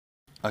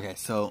Okay,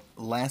 so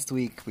last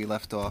week we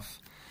left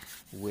off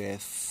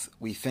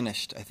we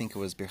finished, I think it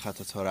was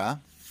Birchat Torah.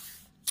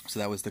 So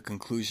that was the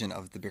conclusion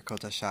of the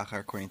Birkot HaShachar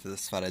according to the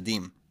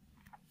Sfaradim.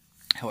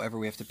 However,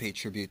 we have to pay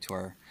tribute to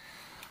our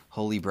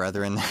holy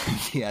brethren,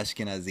 the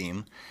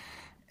Ashkenazim,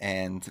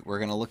 and we're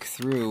going to look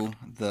through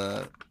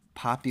the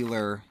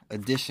popular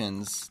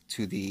additions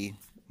to the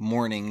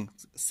morning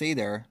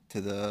Seder, to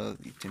the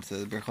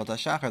Birkot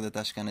HaShachar that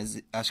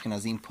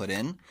Ashkenazim put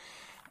in,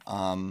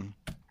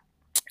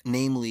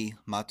 namely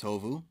Ma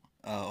Tovu,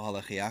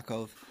 Ohalech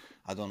Yaakov,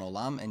 Adon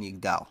Olam, and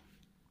Yigdal.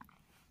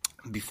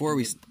 Before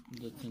we...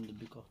 That's in the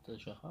Birkot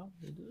HaShachar,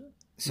 they do it?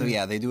 So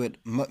yeah, they do it.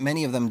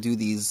 Many of them do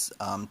these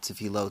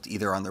Tefilot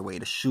either on their way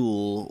to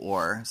shul,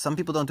 or some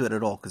people don't do it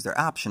at all because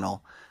they're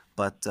optional,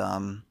 but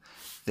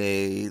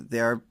they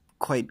are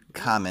quite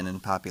common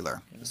and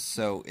popular.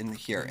 So in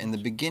the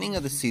beginning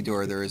of the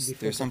Siddur,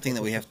 there's something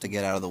that we have to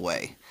get out of the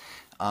way.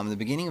 The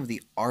beginning of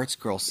the Arts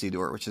Girl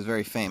Siddur, which is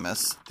very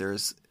famous,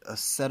 there's a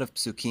set of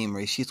psukim,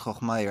 Reshit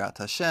Chochma Yirat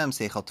Hashem,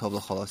 Seichel Tov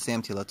L'chol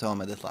Hasem, Tilato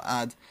Medet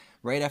La'ad.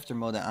 Right after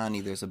Moda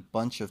Ani, there's a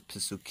bunch of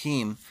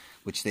psukim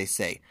which they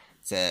say.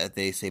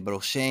 They say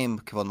Baruch Shem,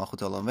 Kavod Malchut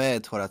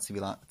Olam, Torah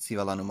Tziva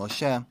Lanu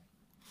Moshe,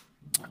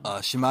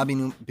 Shema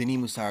Bini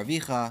Musar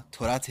Avicha,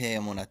 Torah Tehei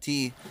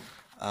Emunati,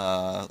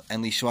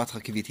 and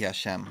Lishuatcha Kiviti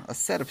Hashem. A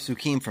set of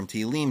psukim from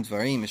Tehillim,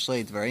 Dvarim,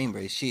 Mishlei, Dvarim,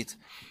 Bereshit,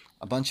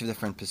 a bunch of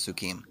different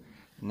psukim.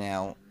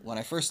 Now, when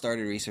I first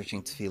started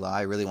researching Tefillah,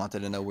 I really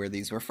wanted to know where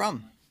these were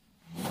from.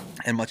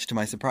 And much to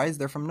my surprise,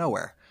 they're from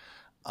nowhere.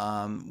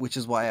 Which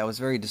is why I was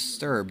very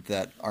disturbed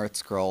that Art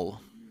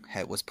Scroll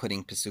was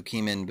putting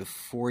Pesukim in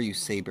before you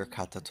say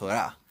Birkat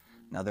Torah.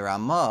 Now the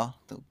Ramah,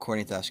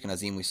 according to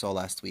Ashkenazim we saw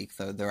last week,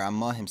 the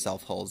Ramah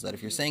himself holds that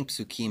if you're saying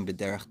Pesukim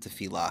b'derech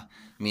tefillah,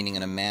 meaning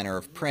in a manner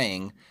of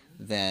praying,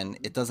 then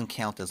it doesn't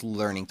count as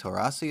learning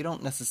Torah, so you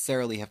don't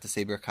necessarily have to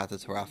say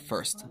Birkat Torah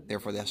first.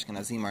 Therefore the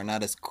Ashkenazim are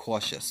not as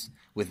cautious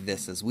with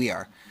this as we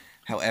are.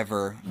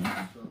 However,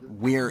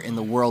 where in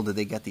the world did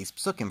they get these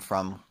psukim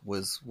from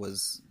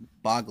was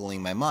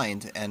boggling my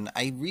mind. And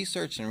I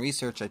researched.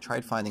 I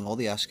tried finding all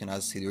the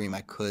Ashkenaz Sidurim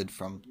I could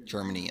from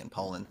Germany and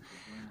Poland.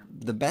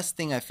 The best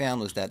thing I found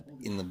was that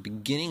in the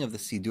beginning of the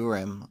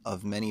Sidurim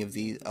of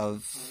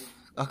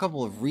a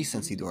couple of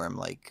recent Sidurim,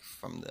 like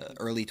from the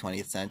early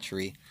 20th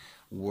century,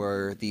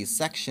 were these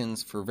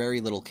sections for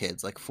very little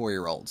kids, like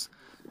 4-year-olds.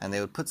 And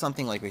they would put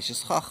something like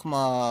Reshis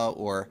Chachma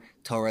or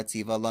Torah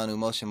Tziva Lanu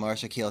Moshe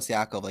Marsha Kilos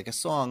Yaakov, like a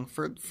song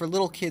for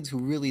little kids who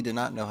really did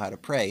not know how to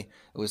pray.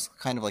 It was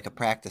kind of like a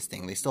practice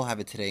thing. They still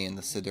have it today in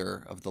the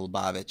Siddur of the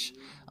Lubavitch.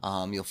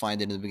 You'll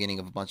find it in the beginning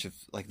of a bunch of,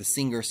 like the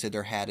Singer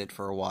Siddur had it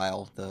for a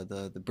while,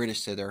 the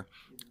British Siddur.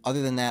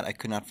 Other than that, I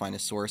could not find a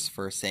source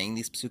for saying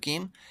these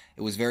psukim.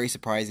 It was very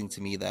surprising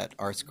to me that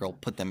Art Scroll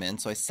put them in,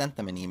 so I sent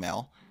them an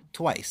email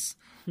twice.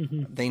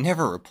 They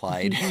never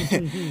replied.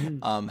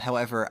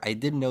 However, I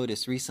did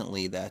notice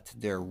recently that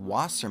their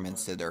Wasserman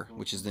Siddur,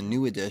 which is the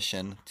new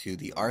addition to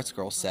the Art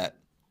Scroll set,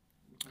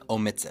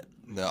 omits it.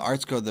 The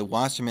Art Scroll, the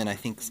Wasserman, I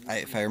think,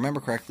 if I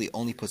remember correctly,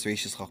 only puts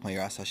Reshis Chochma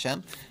Yiras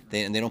Hashem.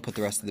 They don't put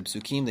the rest of the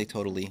psukim. They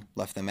totally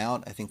left them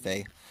out. I think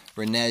they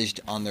reneged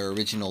on their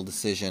original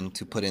decision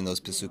to put in those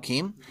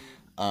psukim.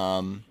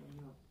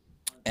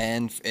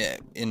 And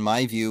in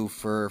my view,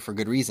 for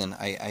good reason,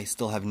 I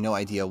still have no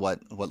idea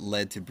what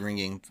led to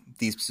bringing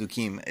these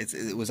psukim.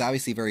 It was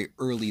obviously a very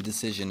early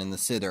decision in the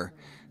Siddur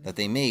that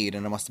they made,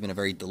 and it must have been a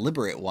very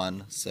deliberate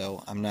one,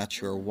 so I'm not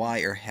sure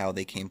why or how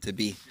they came to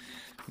be.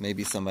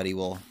 Maybe somebody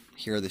will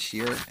hear the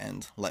shiur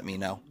and let me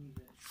know.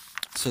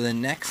 So the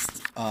next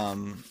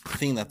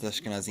thing that the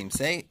Ashkenazim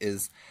say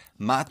is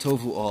Ma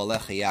Tovu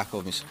Ohalech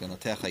Yaakov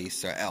Mishkanotecha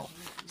Yisrael.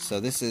 So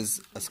this is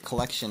a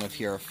collection of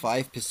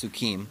 5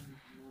 psukim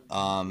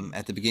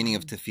at the beginning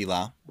of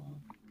Tefillah.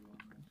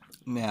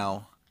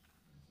 Now,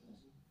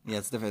 yeah,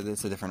 it's different.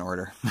 It's a different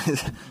order.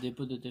 They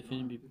put the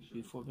Tefillah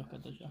before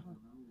Birkat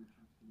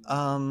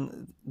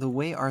HaShachar? The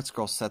way Art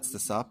Scroll sets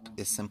this up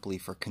is simply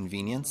for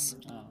convenience.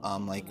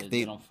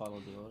 They don't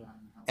follow the order.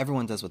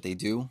 Everyone does what they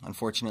do.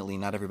 Unfortunately,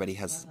 not everybody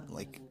has,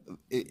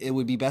 it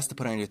would be best to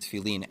put on your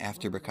tefillin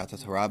after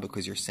Birkat Torah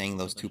because you're saying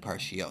those 2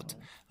 parshiot.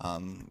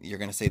 You're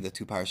going to say the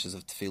 2 parashas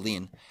of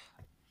tefillin.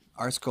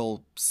 Art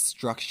Scroll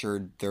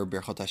structured their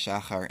Birchot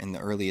HaShachar in the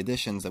early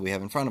editions that we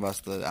have in front of us,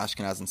 the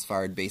Ashkenaz and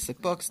Sfarad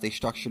basic books. They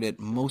structured it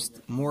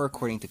more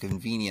according to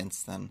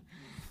convenience than,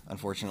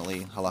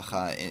 unfortunately,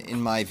 halacha.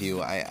 In my view,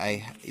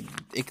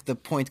 the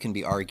point can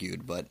be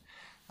argued, but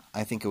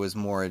I think it was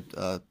more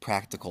a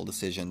practical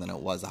decision than it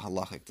was a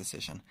halachic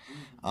decision.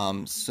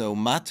 So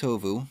Ma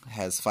Tovu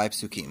has 5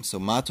 psukim. So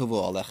Ma Tovu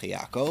Ohalech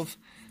Yaakov,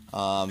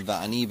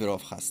 Va'ani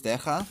V'rov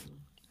Chastecha.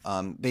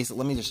 Basically,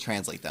 let me just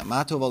translate that.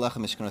 Ma Tov Alecha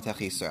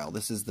Mishkanotecha Yisrael.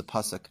 This is the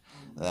pasuk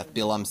that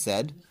Bilam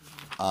said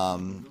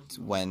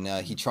when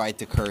he tried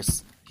to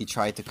curse Am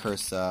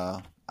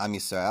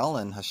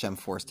Yisrael, and Hashem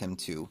forced him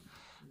to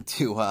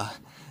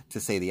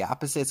say the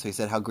opposite. So he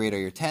said, "How great are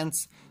your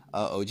tents,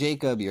 O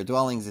Jacob, your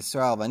dwellings,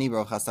 Yisrael, V'ani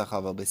Baruch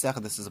Hasacha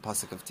V'Beisecha." This is a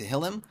pasuk of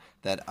Tehillim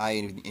that I,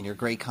 in your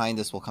great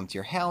kindness, will come to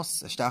your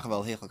house,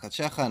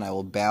 and I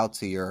will bow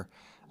to your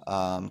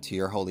to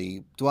your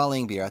holy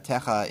dwelling,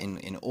 biratecha,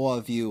 in awe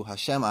of you.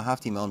 Hashem,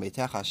 ahavti me'on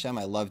beitecha. Hashem,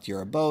 I loved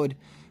your abode.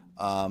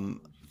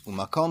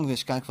 Umakom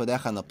v'mishkan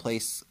kvodecha, in the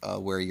place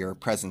where your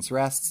presence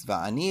rests.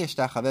 Va'ani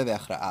eshtachaveh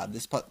ve'echra'ad.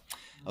 This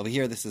over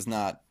here, this is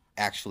not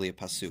actually a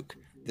pasuk.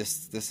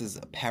 This is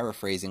a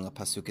paraphrasing of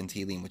pasuk in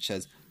Tehillim, which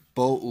says,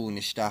 Bo'u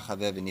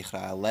nishtachaveh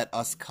v'nichra. Let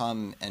us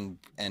come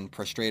and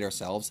prostrate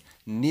ourselves.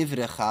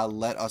 Nivrecha,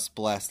 let us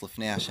bless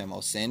lifnei Hashem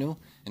osenu,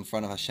 in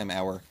front of Hashem,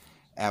 our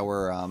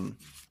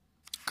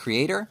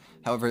Creator.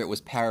 However, it was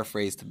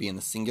paraphrased to be in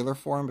the singular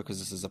form because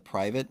this is a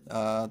private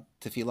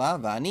tefillah.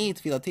 Va'ani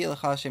tefilati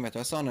lecha Hashem et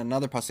rason.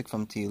 Another pasuk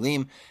from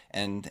Tehillim,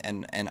 and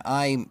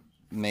I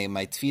may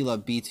my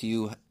tefillah be to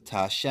you, to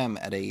Hashem,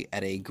 at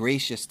a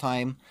gracious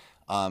time.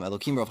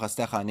 Elokim rov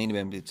chastecha aneni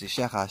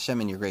b'tishecha. Hashem,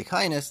 in your great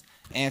kindness,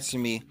 answer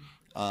me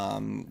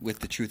with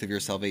the truth of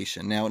your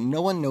salvation. Now,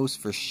 no one knows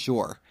for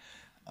sure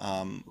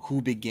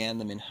who began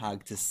the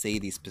minhag to say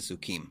these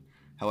pesukim.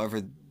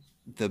 However,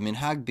 the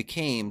minhag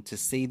became to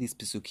say these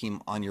pesukim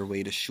on your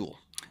way to shul.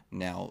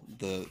 Now,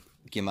 the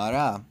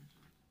Gemara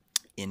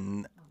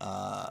in,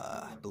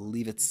 I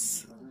believe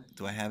it's,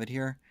 do I have it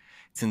here?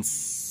 It's in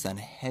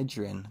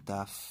Sanhedrin,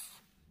 Daf,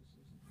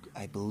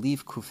 I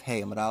believe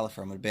Kufhei, Amud Aleph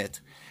or Amud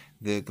Bet.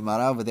 The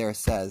Gemara over there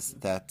says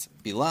that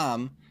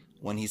Bilam,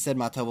 when he said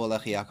Ma Tovu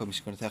Alecha Yaakov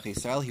Mishkanetecha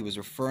Yisrael, he was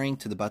referring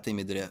to the Batei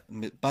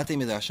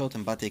Midrashot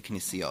and Batei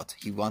Knisiyot.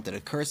 He wanted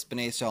to curse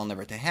Bnei Yisrael,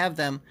 never to have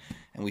them,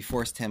 and we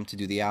forced him to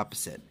do the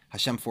opposite.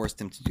 Hashem forced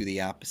him to do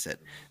the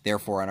opposite.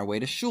 Therefore, on our way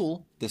to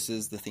shul, this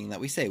is the thing that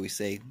we say. We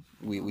say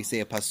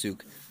a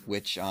pasuk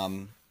which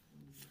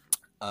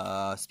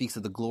speaks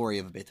of the glory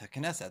of Beit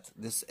HaKnesset.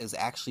 This is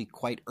actually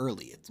quite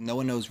early. No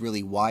one knows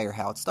really why or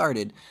how it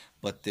started,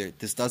 but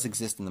this does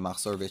exist in the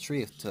Machzor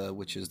V'Triut,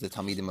 which is the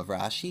Talmidim of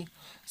Rashi.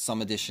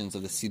 Some editions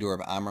of the Siddur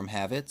of Amram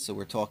have it, so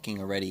we're talking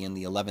already in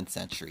the 11th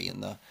century,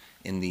 about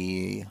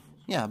the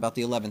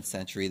 11th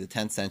century, the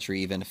 10th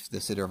century, even if the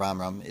Siddur of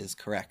Amram is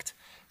correct.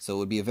 So it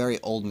would be a very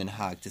old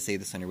minhag to say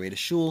this on your way to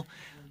shul.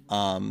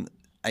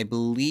 I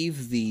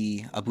believe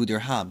the Abu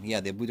Dirham, the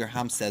Abu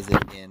Dirham says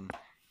it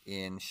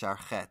in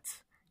Sharchet.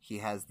 He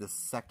has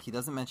this he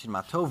doesn't mention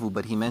Ma Tovu,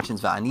 but he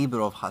mentions Va'ani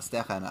b'rov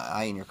chastecha, and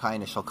I in your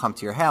kindness shall come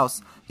to your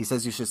house. He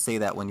says you should say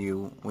that when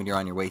you're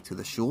on your way to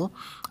the shul.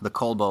 The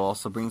Kolbo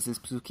also brings this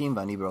psukim,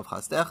 Va'ani b'rov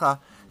chastecha.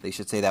 They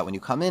should say that when you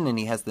come in, and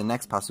he has the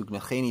next pasuk,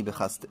 Necheni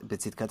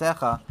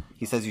b'tzidkatecha.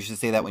 He says you should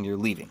say that when you're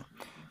leaving.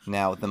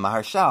 Now, the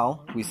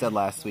Maharshal, we said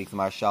last week, the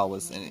Maharshal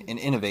was an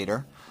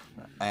innovator,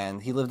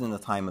 and he lived in the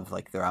time of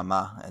like the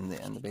Ramah and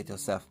the Beit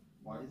Yosef.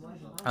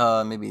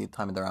 Maybe the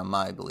time of the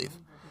Ramah, I believe.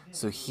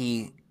 So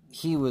he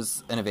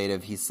was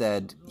innovative. He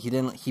said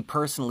he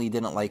personally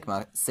didn't like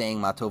saying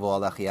Ma Tovu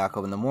Alecha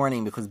Yaakov in the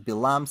morning because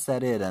Bilam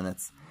said it, and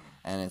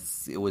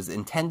it was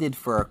intended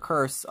for a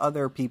curse.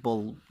 Other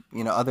people,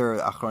 other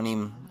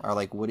achronim are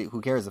like,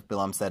 who cares if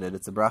Bilam said it?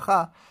 It's a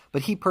bracha.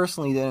 But he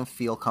personally didn't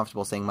feel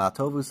comfortable saying Ma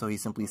Tovu, so he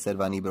simply said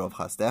Va'ani b'rov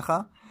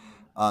chastecha.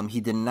 He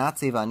did not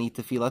say Va'ani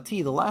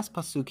tefilati, the last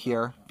pasuk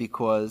here,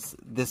 because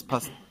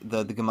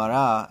the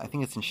Gemara, I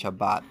think it's in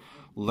Shabbat,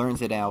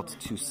 learns it out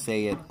to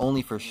say it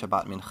only for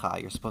Shabbat Mincha.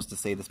 You're supposed to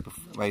say this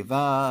before, right?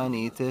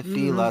 Va'ani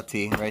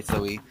tefilati, right?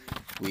 So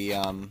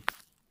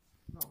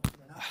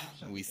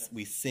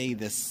we say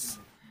this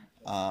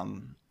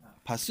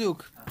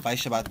pasuk by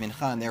Shabbat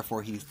Mincha, and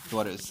therefore he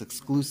thought it was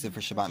exclusive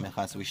for Shabbat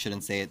Mincha, so we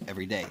shouldn't say it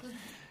every day.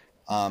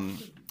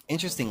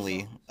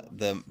 Interestingly,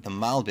 the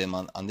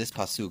Malbim on this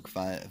pasuk,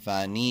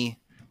 Va'ani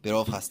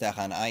b'rov chastecha,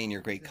 and I in your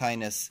great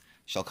kindness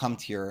shall come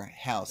to your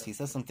house, he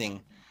says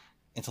something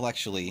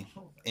intellectually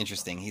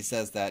interesting. He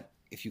says that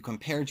if you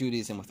compare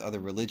Judaism with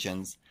other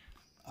religions,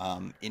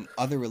 in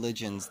other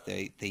religions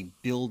they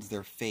build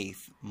their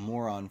faith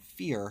more on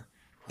fear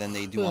than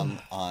they do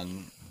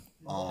on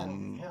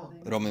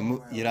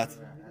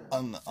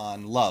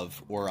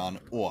love or on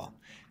awe.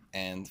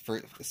 And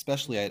for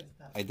especially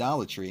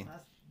idolatry,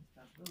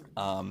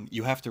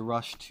 you have to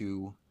rush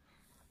to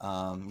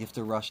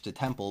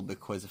temple,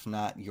 because if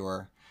not,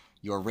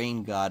 your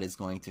rain god is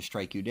going to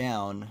strike you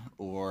down,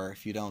 or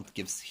if you don't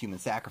give human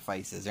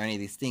sacrifices or any of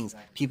these things.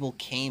 People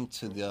came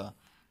to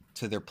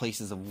their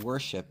places of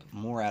worship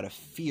more out of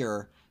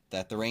fear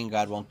that the rain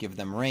god won't give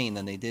them rain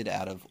than they did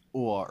out of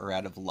awe or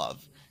out of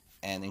love.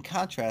 And in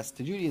contrast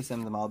to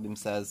Judaism, the Malbim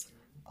says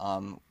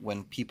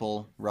when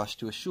people rush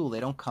to a shul,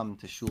 they don't come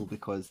to shul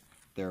because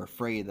they're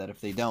afraid that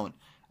if they don't,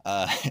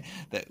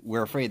 that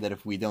we're afraid that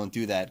if we don't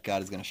do that,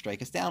 God is going to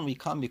strike us down. We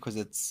come because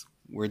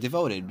we're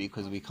devoted,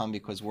 because we come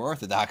because we're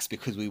Orthodox,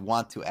 because we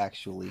want to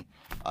actually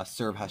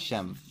serve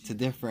Hashem. It's a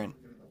different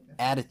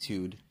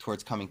attitude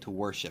towards coming to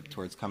worship,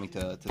 towards coming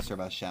to serve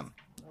Hashem.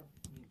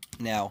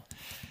 Now,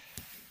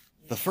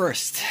 the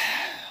first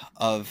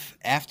of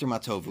after Ma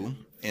Tovu,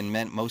 and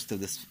meant most of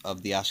the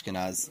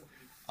Ashkenaz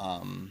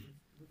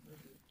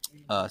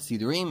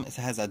Sidurim, it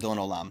has Adon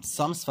Olam.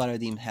 Some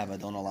Sfaradim have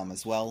Adon Olam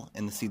as well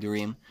in the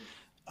Sidurim.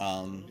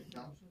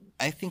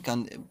 I think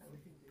I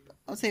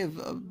would say a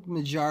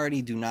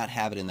majority do not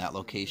have it in that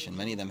location.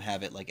 Many of them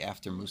have it like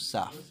after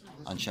Musaf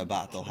on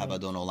Shabbat. They'll have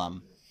Adon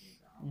Olam.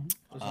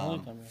 It's the only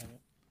time we have it.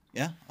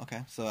 Yeah.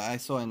 Okay. So I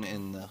saw in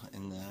the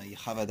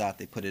Yehavadat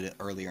they put it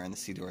earlier in the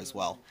Siddur as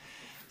well.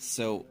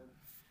 So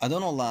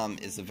Adon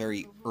Olam is a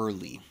very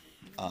early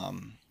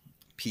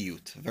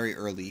piyut, a very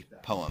early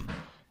poem,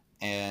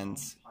 and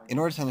in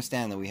order to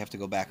understand that, we have to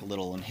go back a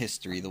little in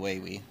history. The way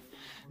in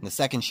the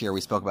second shiur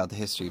we spoke about the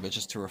history, but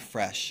just to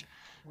refresh,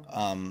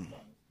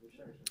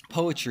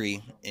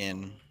 poetry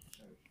in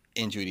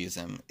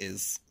Judaism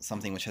is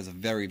something which has a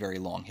very, very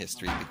long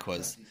history,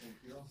 because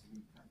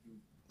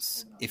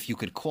if you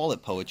could call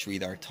it poetry,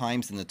 there are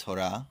times in the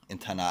Torah, in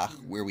Tanakh,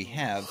 where we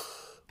have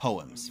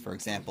poems. For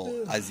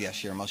example, Az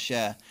Yashir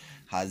Moshe,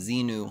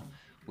 Hazinu,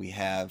 we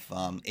have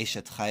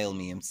Eshet Chayil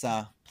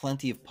Miyimtza,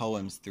 plenty of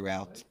poems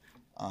throughout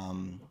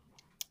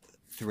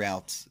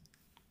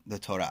the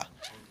Torah.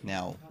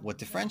 Now,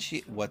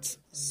 what's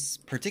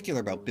particular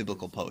about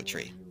biblical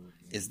poetry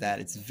is that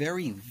it's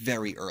very,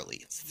 very early.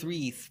 It's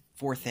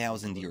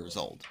 4,000 years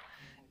old.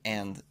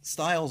 And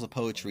styles of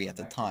poetry at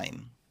the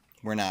time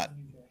were not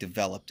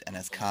developed and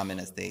as common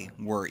as they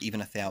were even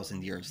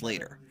 1,000 years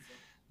later.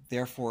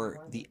 Therefore,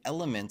 the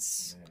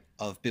elements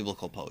of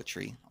biblical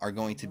poetry are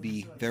going to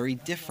be very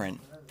different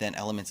than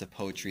elements of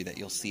poetry that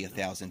you'll see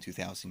 1,000,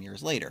 2,000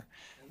 years later.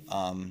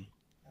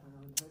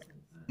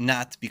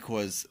 Not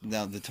because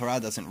now the Torah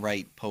doesn't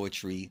write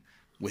poetry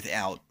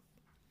without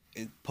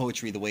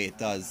poetry the way it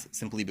does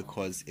simply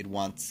because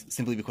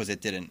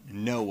it didn't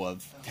know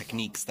of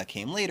techniques that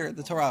came later.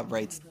 The Torah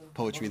writes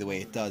poetry the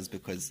way it does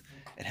because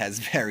it has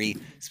very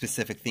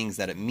specific things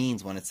that it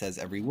means when it says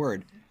every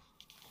word.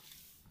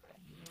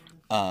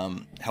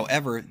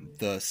 However,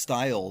 the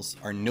styles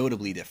are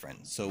notably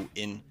different. So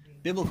in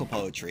biblical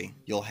poetry,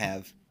 you'll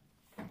have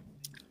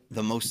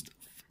the most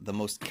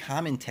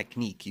common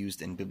technique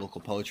used in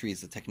biblical poetry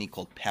is a technique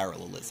called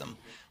parallelism,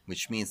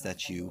 which means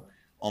that you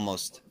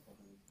almost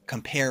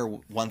compare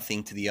one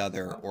thing to the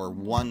other, or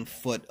one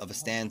foot of a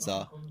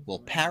stanza will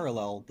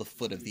parallel the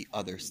foot of the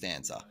other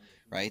stanza,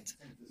 right?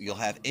 You'll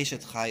have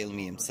Eshet Chayil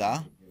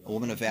Miyimtza, a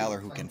woman of valor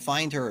who can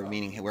find her,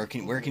 meaning where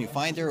can you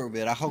find her?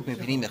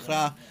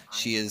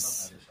 She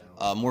is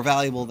more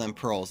valuable than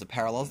pearls. It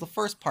parallels the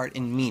first part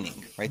in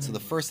meaning, right? So the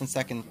first and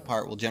second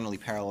part will generally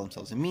parallel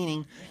themselves in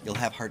meaning. You'll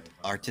have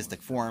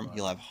artistic form,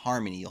 you'll have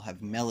harmony, you'll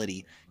have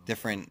melody,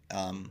 different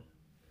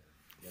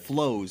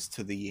flows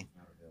to the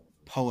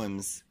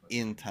poems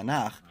in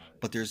Tanakh,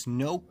 but there's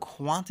no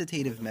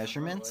quantitative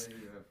measurements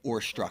or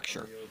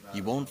structure.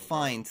 You won't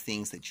find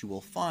things that you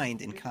will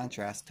find in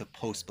contrast to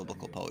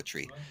post-biblical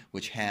poetry,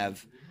 which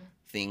have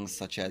things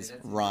such as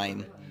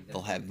rhyme,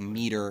 they'll have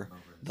meter,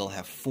 they'll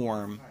have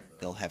form,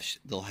 they'll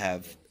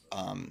have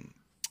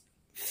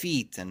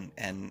feet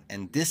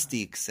and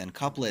distichs and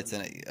couplets,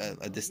 and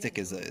a distich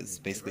is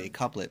basically a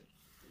couplet.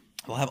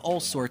 We'll have all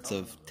sorts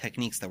of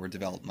techniques that were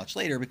developed much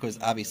later, because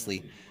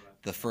obviously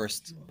the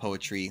first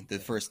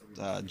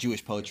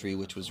Jewish poetry,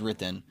 which was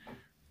written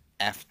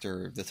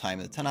after the time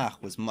of the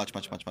Tanakh, was much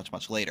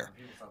later.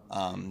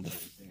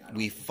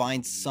 We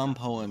find some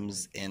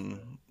poems in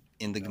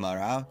the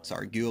Gemara. It's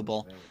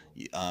arguable.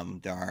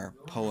 There are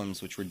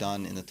poems which were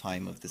done in the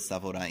time of the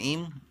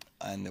Savoraim,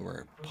 and there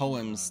were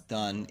poems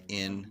done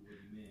in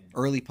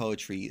early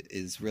poetry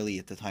is really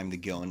at the time of the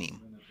Geonim.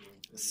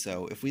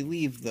 So if we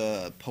leave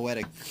the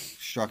poetic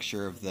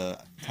structure of the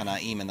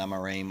Tanaim and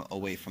Amoraim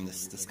away from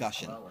this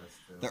discussion,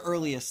 the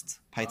earliest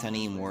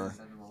Paitanim were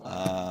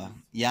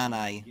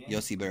Yanai,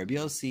 Yossi bar Rabbi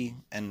Yossi,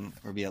 and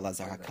Rabbi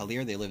Elazar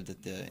HaKalir. They lived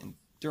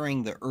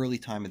during the early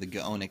time of the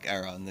Gaonic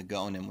era, and the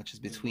Gaonim, which is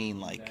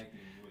between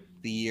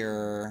the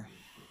year,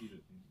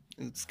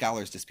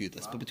 scholars dispute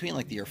this, but between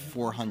the year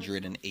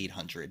 400 and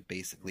 800,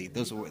 basically.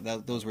 Those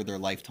were their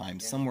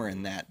lifetimes. Somewhere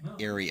in that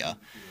area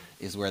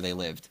is where they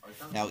lived.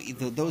 Now,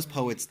 those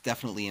poets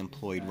definitely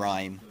employed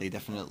rhyme. They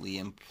definitely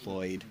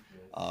employed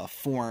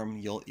form.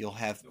 You'll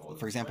have,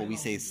 for example, we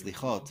say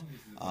slichot.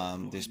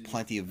 There's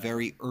plenty of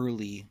very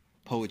early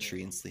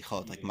poetry in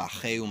slichot, like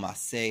macheu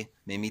maseh,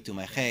 memitu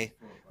meche,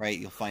 right?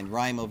 You'll find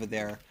rhyme over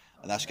there.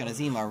 The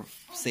Ashkenazim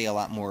say a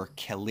lot more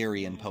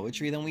Kalirian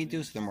poetry than we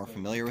do, so they're more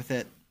familiar with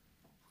it.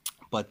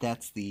 But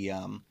that's the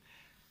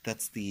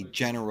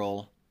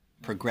general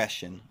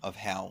progression of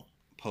how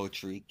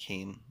poetry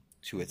came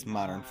to its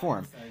modern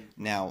form.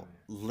 Now,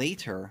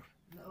 later,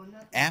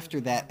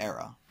 after that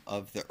era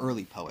of the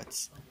early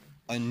poets,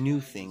 a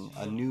new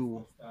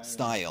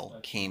style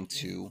came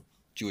to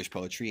Jewish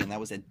poetry, and that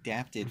was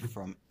adapted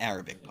from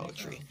Arabic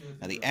poetry.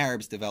 Now, the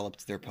Arabs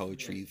developed their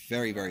poetry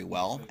very, very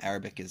well.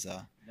 Arabic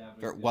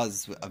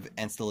was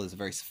and still is a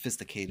very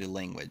sophisticated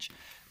language.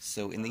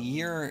 So in the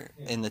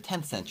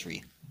 10th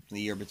century, the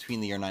year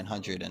between the year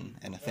 900 and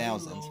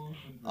 1000,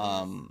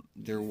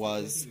 there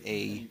was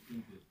a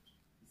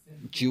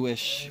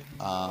Jewish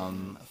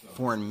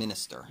foreign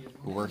minister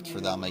who worked for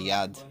the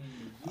Umayyad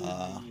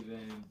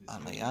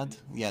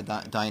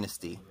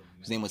dynasty,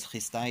 whose name was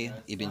Chistai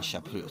ibn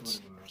Shaprut.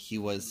 He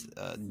was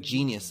a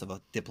genius of a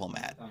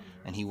diplomat,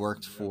 and he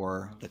worked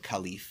for the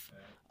Caliph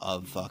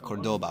of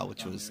Cordoba,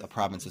 which was a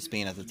province of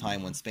Spain at the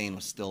time when Spain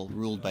was still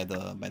ruled by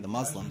the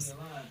Muslims.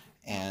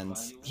 and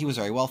he was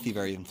very wealthy,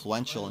 very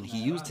influential, and he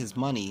used his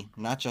money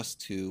not just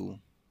to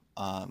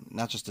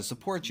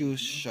support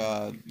Jewish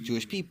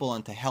people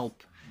and to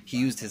help. He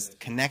used his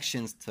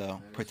connections to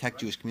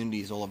protect Jewish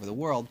communities all over the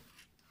world,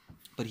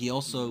 but he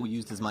also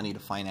used his money to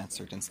finance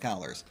certain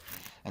scholars.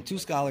 And two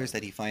scholars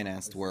that he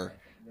financed were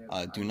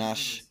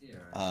Dunash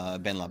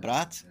ben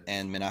Labrat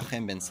and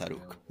Menachem ben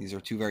Saruk. These are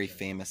two very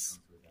famous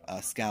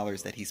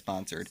scholars that he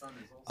sponsored.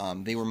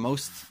 They were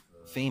most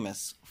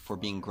famous for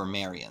being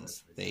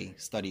grammarians. They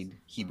studied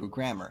Hebrew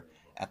grammar.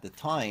 At the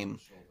time,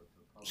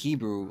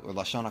 Hebrew, or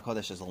Lashon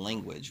HaKodesh as a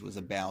language, was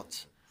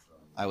about,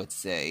 I would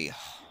say,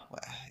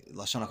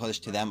 Lashon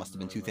HaKodesh to them must have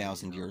been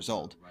 2,000 years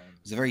old.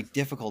 It was a very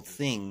difficult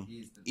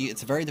thing.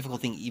 It's a very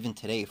difficult thing even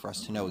today for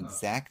us to know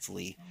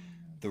exactly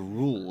the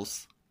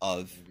rules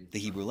of the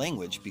Hebrew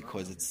language,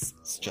 because it's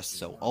just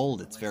so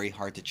old. It's very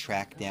hard to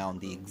track down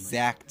the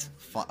exact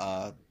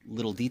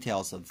little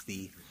details of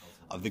the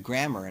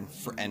grammar,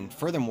 and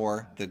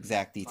furthermore the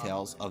exact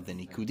details of the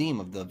nikudim,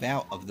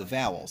 of the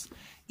vowels.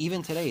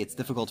 Even today, it's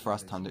difficult for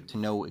us to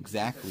know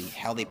exactly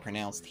how they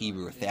pronounced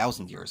Hebrew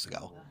 1,000 years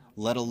ago,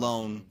 let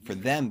alone for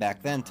them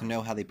back then to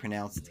know how they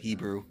pronounced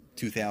Hebrew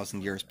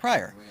 2,000 years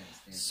prior.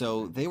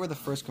 So they were the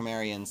first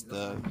grammarians,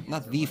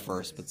 not the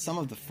first, but some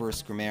of the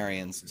first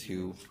grammarians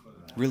to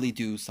really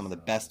do some of the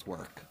best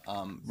work.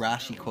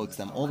 Rashi quotes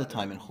them all the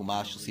time in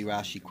Chumash. You'll see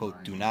Rashi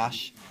quote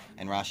Dunash,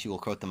 and Rashi will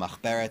quote the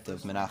Machberet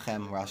of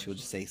Menachem. Rashi will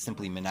just say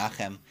simply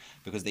Menachem,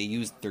 because they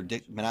used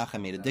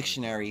Menachem made a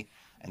dictionary,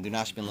 and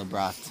Dunash ben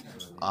Labrat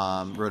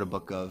wrote a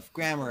book of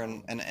grammar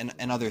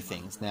and other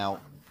things. Now,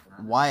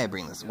 why do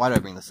I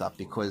bring this up?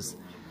 Because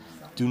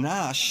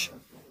Dunash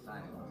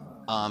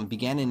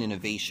began an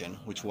innovation,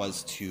 which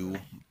was to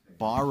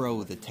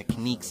borrow the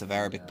techniques of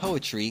Arabic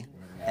poetry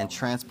and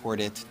transport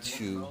it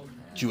to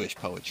Jewish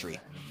poetry.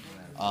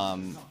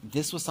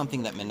 This was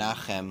something that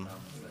Menachem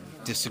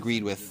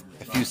disagreed with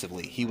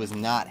effusively. He was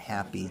not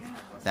happy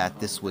that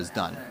this was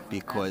done,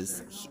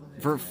 because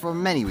for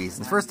many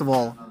reasons. First of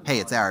all, hey,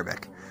 it's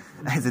Arabic.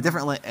 It's a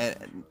different.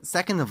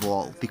 Second of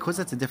all, because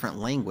it's a different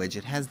language,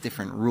 it has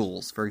different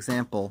rules. For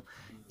example,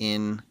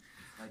 in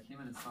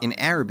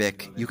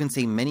Arabic, you can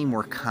say many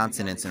more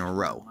consonants in a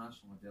row.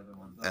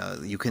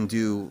 You can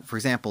do, for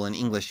example, in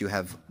English, you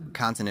have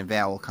consonant,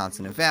 vowel,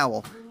 consonant,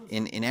 vowel.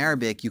 In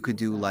Arabic, you could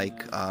do I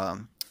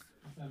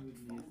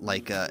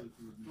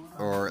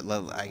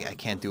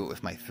can't do it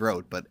with my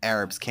throat, but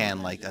Arabs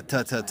can, like a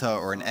ta ta ta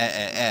or an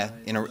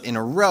in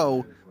a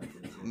row,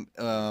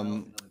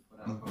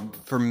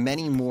 for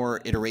many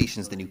more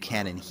iterations than you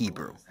can in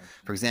Hebrew.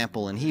 For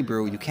example, in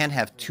Hebrew, you can't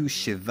have two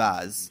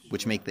shivas,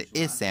 which make the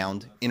I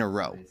sound, in a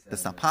row.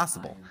 That's not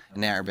possible.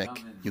 In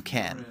Arabic, you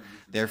can.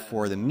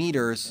 Therefore, the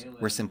meters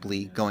were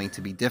simply going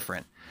to be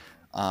different.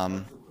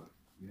 Also,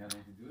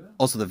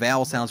 the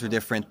vowel sounds were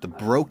different. The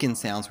broken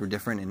sounds were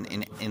different.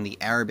 In the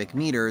Arabic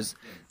meters,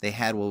 they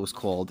had what was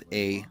called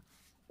a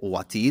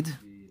watid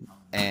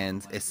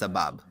and a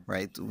sabab,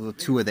 right?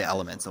 Two of the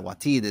elements. A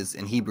watid is,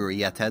 in Hebrew, a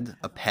yated,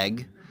 a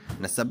peg.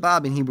 And a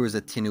sabab in Hebrew is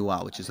a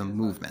tinua, which is a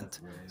movement.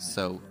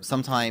 So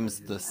sometimes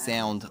the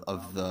sound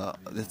of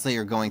let's say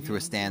you're going through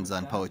a stanza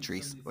in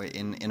poetry,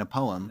 in a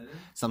poem,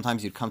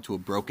 sometimes you'd come to a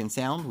broken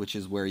sound, which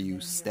is where you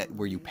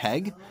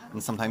peg,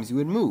 and sometimes you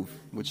would move,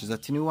 which is a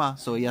tinua.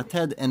 So a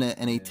yated and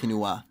a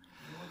tinua.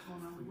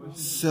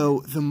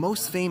 So the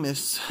most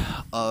famous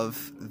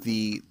of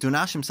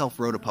Dunash himself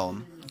wrote a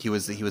poem. He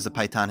was a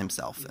paitan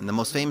himself, and the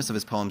most famous of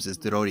his poems is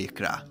Dirori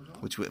Ikra,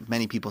 which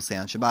many people say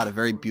on Shabbat, a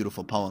very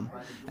beautiful poem.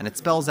 And it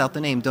spells out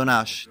the name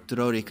Donash.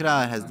 Dirori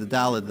Ikra, it has the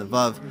Daled, the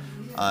Vav,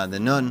 the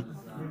Nun.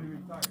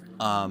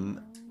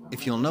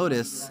 If you'll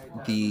notice,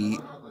 the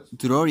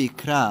Dirori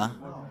Ikra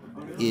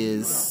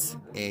is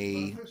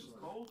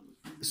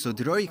so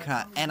Dirori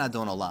Ikra and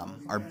Adon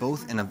Olam are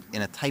both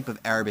in a type of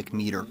Arabic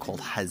meter called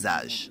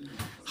Hazaj.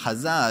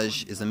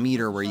 Hazaj is a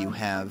meter where you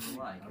have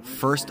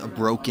first a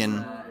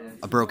broken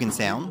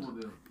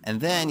sound, and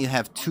then you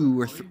have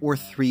two or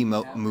three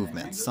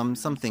movements. Some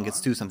think it's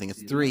two, some think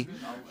it's three.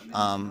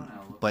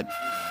 But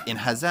in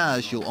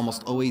Hazaj, you'll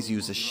almost always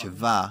use a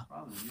shiva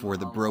for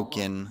the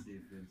broken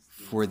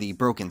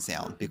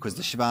sound, because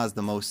the shiva is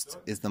the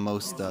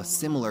most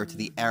similar to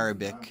the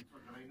Arabic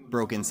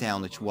broken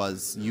sound, which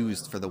was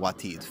used for the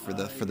watid, for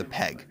the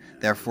peg.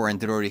 Therefore, in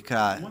Dirori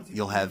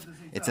Ikra,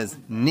 it says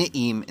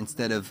ni'im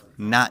instead of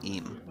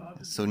na'im.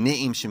 So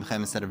ni'im shimchem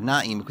instead of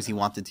na'im, because he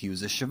wanted to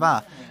use a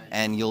shiva.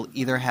 And you'll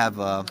either have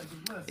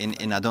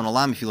in Adon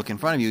Olam, if you look in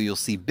front of you, you'll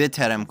see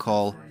biterem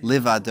kol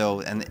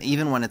livado, and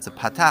even when it's a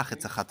patach,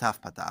 it's a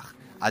chataf patach.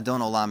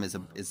 Adon Olam is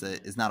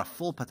not a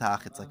full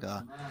patach; it's like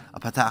a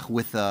patach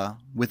with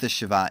a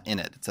shiva in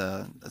it.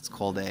 It's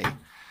called a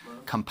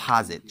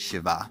composite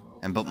shiva.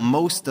 But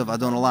most of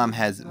Adon Olam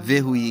has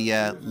vihu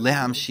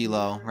leham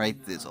shilo, right?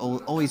 It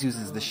always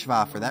uses the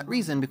shva for that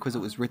reason, because it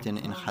was written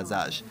in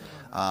Hazaj.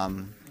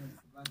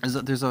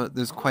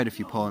 There's quite a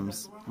few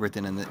poems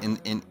written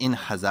in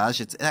Hazaj.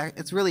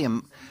 It's really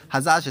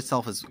Hazaj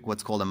itself is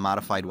what's called a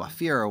modified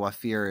wafir. A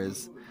wafir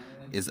is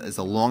is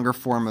a longer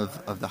form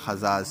of the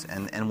Hazaz,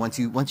 and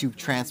once you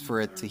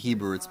transfer it to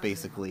Hebrew, it's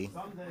basically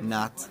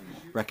not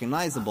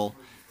recognizable.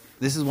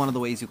 This is one of the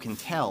ways you can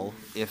tell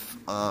if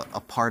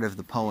a part of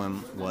the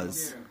poem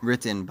was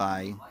written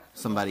by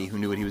somebody who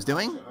knew what he was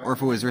doing, or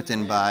if it was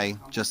written by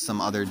just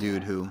some other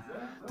dude who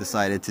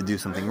decided to do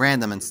something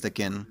random and stick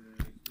in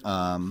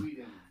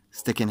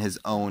his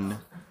own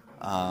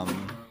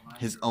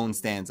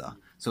stanza.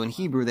 So in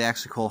Hebrew, they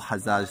actually call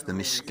Hazaj the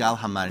Mishkal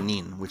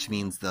Hamarnin, which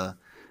means the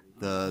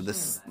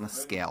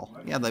scale.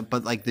 Yeah,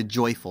 but like the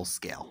joyful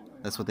scale.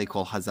 That's what they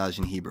call Hazaj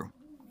in Hebrew.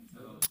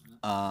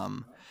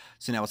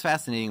 So now what's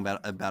fascinating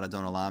about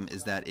Adon Olam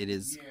is that it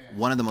is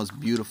one of the most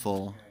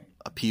beautiful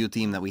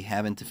piyutim that we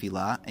have in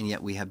Tefillah, and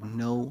yet we have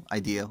no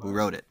idea who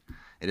wrote it.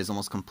 It is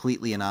almost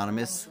completely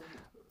anonymous.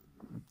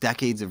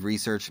 Decades of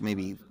research,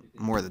 maybe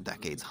more than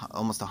decades,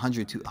 almost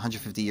 100 to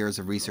 150 years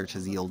of research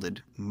has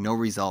yielded no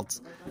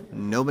results.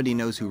 Nobody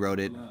knows who wrote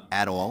it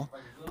at all.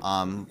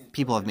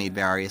 People have made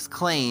various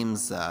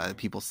claims.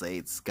 People say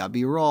it's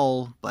Gabi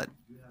Roll, but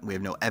we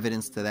have no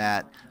evidence to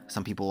that.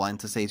 Some people want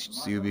to say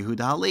it's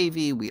Yehuda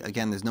Halevi.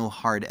 Again, there's no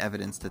hard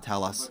evidence to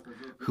tell us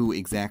who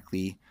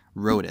exactly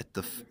wrote it.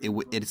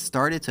 It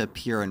started to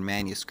appear in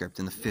manuscript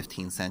in the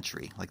 15th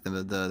century, like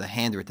the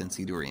handwritten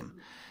Sidurim.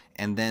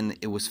 And then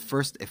it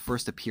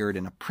first appeared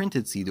in a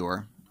printed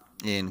Sidur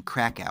in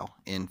Krakow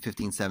in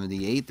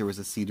 1578. There was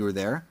a Sidur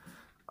there.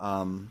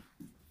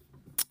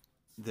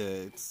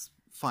 It's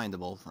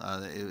findable.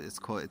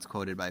 It's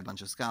quoted by a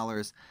bunch of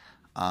scholars.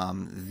 But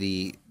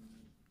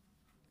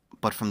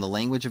from the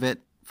language of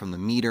it, from the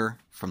meter,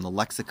 from the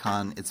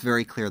lexicon, it's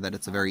very clear that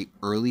it's a very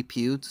early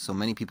piyut. So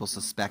many people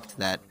suspect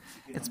that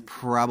it's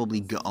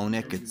probably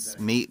Gaonic. It's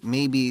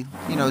maybe,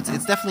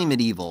 it's definitely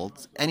medieval.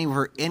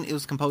 It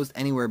was composed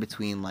anywhere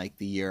between like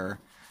the year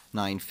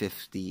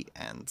 950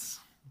 and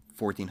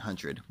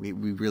 1400. We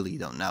really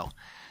don't know.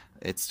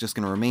 It's just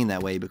going to remain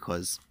that way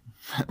because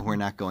we're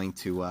not going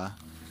to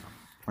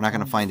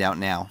find out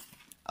now.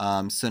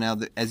 So now,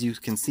 as you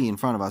can see in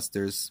front of us,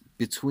 there's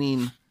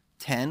between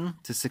 10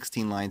 to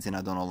 16 lines in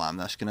Adon Olam.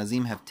 The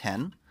Ashkenazim have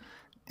 10,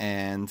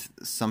 and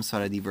some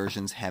Sephardi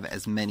versions have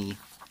as many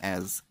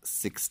as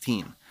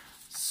 16.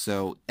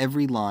 So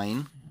every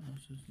line...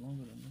 Ours is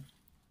longer than this.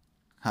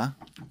 Huh?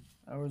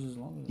 Ours is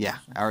longer than Yeah,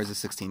 this. ours is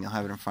 16. You'll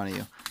have it in front of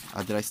you.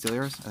 Did I steal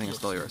yours? I think I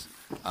stole yours.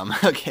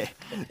 Okay,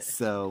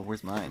 so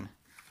where's mine?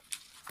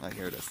 Oh,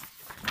 here it is.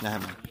 No, I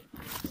have mine.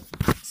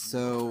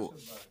 So,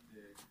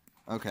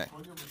 okay.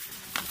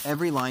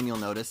 Every line you'll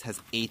notice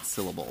has 8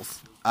 syllables.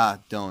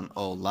 Adon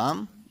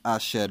Olam,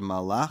 Asher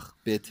Malach,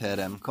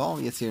 B'terem Kol,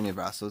 Yetzir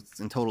Nivra. So it's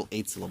in total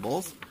 8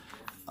 syllables.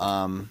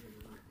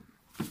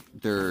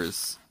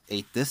 There's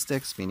 8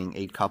 distichs, meaning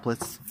 8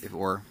 couplets,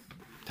 or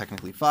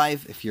technically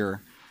 5 if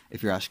you're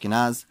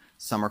Ashkenaz.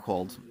 Some are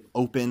called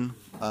open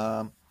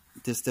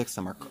distichs,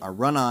 some are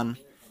run-on.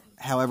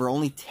 However,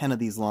 only 10 of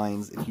these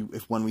lines,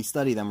 if when we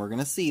study them, we're going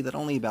to see that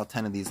only about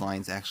 10 of these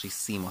lines actually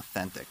seem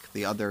authentic.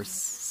 The other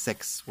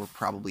 6 were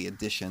probably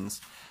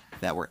additions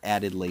that were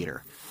added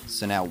later.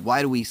 So now,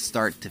 why do the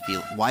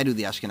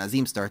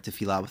Ashkenazim start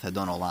Tefillah with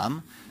Adon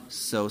Olam?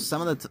 So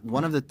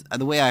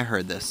the way I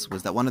heard this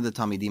was that one of the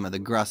Talmidim of the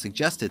Gra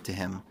suggested to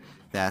him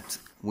that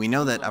we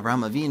know that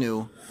Avraham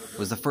Avinu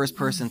was the first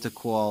person to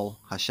call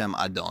Hashem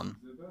Adon.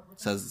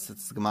 It says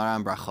it's Gemara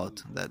and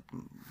Brachot that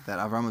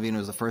Avraham Avinu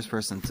was the first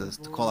person to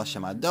call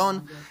Hashem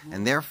Adon,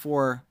 and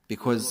therefore,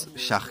 because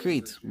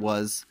Shachrit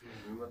was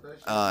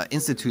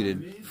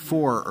instituted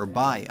for or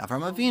by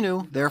Avraham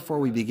Avinu, therefore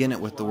we begin it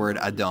with the word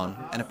Adon.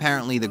 And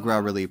apparently the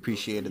Gra really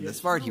appreciated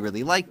this word, he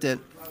really liked it,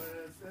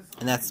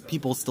 and that's,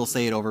 people still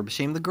say it over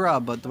B'Shem the Gra,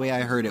 but the way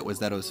I heard it was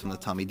that it was from the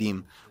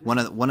Talmidim. One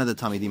of the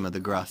Talmidim of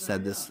the Gra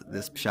said this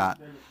pshat.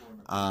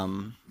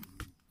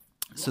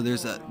 So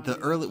there's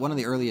one of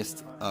the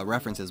earliest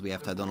references we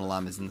have to Adon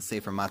Olam is in the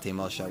Sefer Matei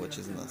Moshe, which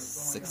is in the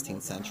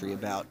 16th century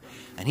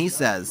and he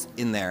says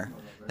in there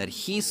that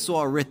he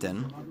saw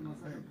written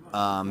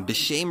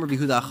B'Shem Rav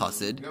Yehuda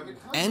Chassid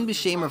and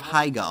B'Shem Rav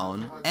Hai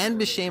Gaon and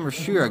B'Shem Rav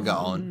Shira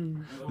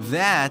Gaon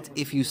that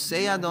if you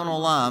say Adon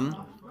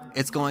Olam,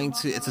 it's a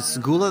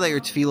segula that your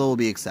tefillah will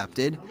be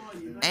accepted,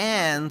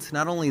 and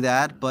not only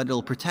that, but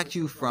it'll protect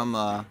you from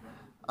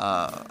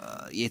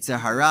Yetzer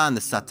Hara and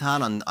the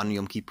Satan on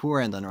Yom Kippur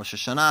and on Rosh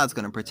Hashanah. It's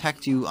going to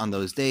protect you on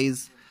those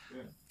days.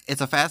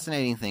 It's a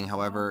fascinating thing,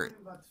 however.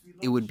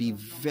 It would be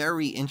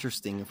very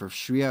interesting if Rav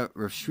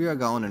Shira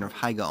Gaon and Rav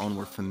Hai Gaon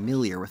were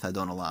familiar with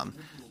Adon Olam,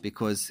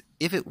 because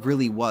if it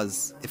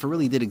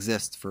really did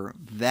exist for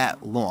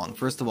that long,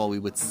 first of all, we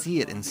would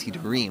see it in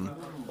Sidurim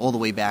all the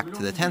way back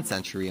to the 10th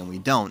century, and we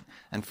don't.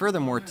 And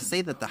furthermore, to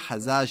say that the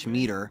Hazaj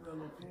meter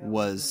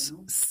was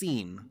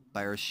seen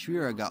by Rav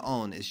Shira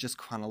Gaon is just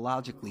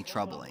chronologically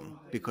troubling,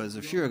 because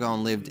Rav Shira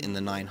Gaon lived in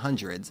the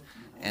 900s,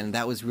 and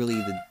that was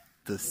really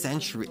the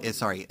century.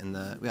 In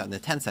the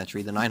 10th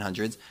century, the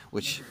 900s,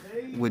 which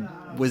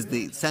was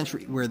the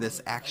century where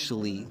this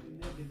actually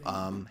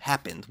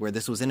happened, where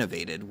this was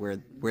innovated,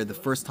 where the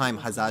first time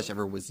Hazaj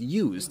ever was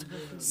used.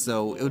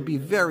 So it would be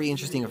very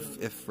interesting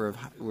if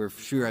Rav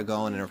Shira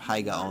Gaon and Rav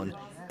Hai Gaon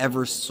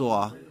ever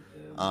saw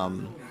a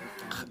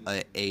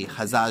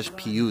Chazaj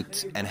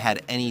Piyut and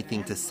had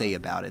anything to say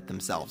about it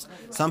themselves.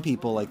 Some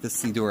people, like the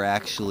Sidur,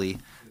 actually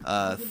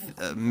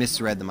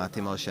misread the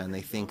Matei Moshe, and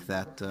they think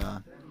that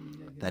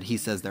that he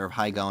says that Rav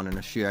Hai Gaon and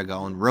Rav Shira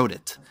Gaon wrote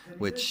it,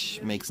 which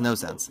makes no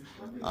sense.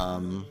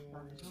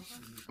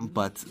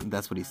 But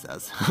that's what he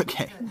says.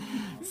 Okay,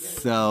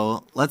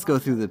 so let's go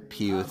through the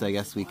Piyut. I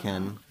guess we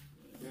can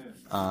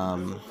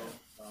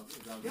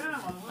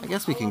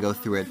go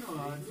through it.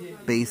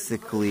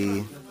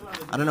 Basically,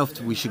 I don't know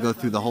if we should go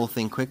through the whole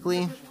thing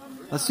quickly.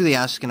 Let's do the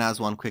Ashkenaz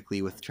one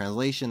quickly with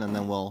translation, and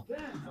then we'll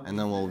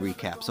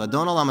recap. So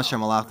Adon Olam Hashem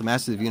Malach, the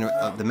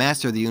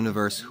master of the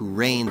universe, who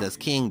reigned as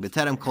king,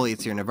 B'terem Kol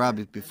Yitzir Nevra,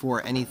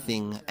 before any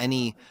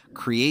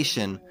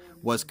creation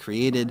was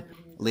created.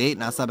 Le'et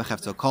Nasa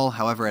B'chefto Kol,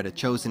 however, at a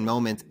chosen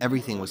moment,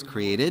 everything was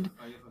created.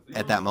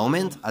 At that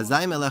moment,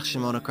 Azai Melech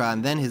Shemo Nekra,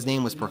 and then his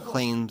name was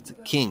proclaimed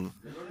king.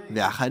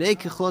 Ve'acharei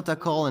Kichlot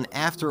HaKol, and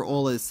after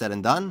all is said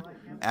and done,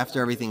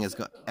 after everything is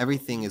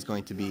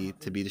going to be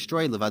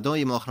destroyed, Levado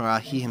Yimloch Nara,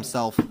 he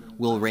himself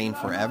will reign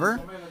forever.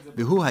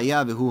 V'hu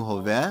haya v'hu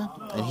hoveh,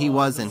 and he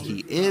was and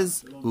he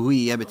is. V'hu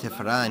yeh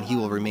b'tefara, and he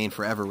will remain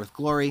forever with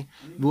glory.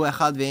 V'hu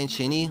echad ve'en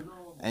sheni,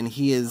 and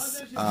he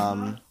is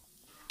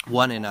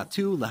one and not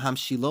two. Laham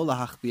shilo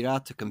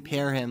lahachbira, to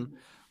compare him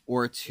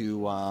or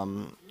to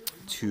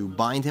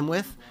bind him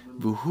with.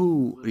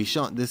 V'hu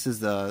rishon, this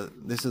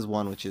is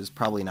one which is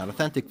probably not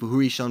authentic.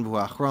 V'hu rishon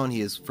v'hu achron,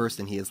 he is first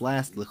and he is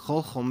last.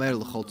 L'chol chomer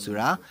l'chol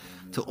tzura,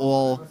 to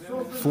all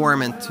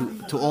form and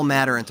to all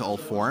matter and to all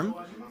form.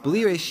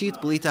 B'li reshit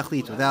b'li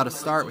tachlit, without a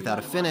start, without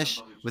a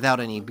finish, without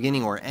any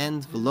beginning or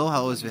end. V'lo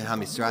ha'oz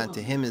v'hamisra, and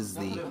to him is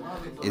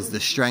the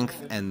strength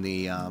and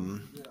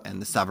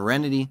the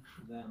sovereignty.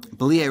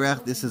 B'li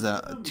erech, this is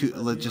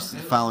just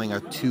following our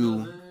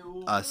two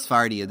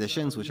Sephardi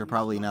editions, which are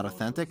probably not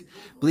authentic.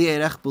 B'li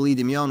erech b'li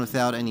dimyon,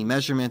 without any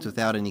measurement,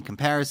 without any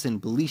comparison.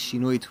 B'li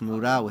shinui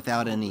tumura,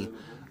 without any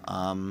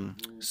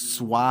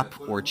swap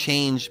or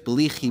change.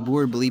 B'li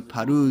chibur b'li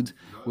parud,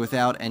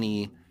 without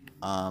any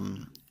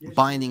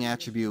binding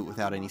attribute,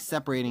 without any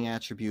separating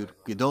attribute.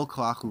 Gedol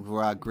koach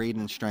uvura, great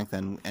in strength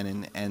and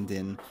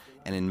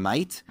in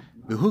might.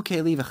 V'hu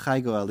keli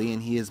v'chai go'ali,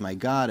 and he is my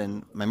God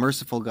and my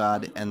merciful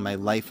God and my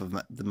life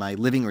of my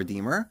living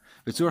Redeemer.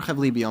 V'tzur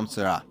chavli b'yom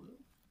tzara,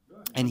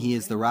 and he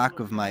is the rock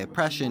of my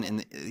oppression,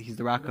 and he's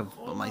the rock of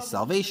my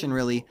salvation,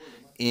 really,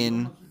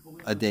 in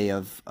a day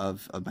of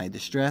my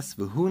distress.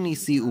 V'hu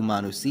nisi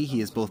umanusi, he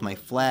is both my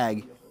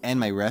flag and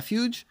my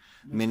refuge.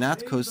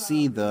 Menat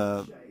kosi,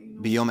 the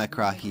b'yom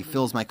ekra, he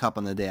fills my cup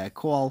on the day I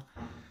call.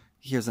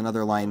 Here's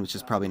another line which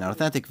is probably not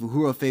authentic.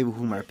 V'hu rofeh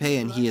v'hu marpeh,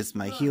 and he is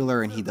my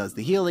healer and he does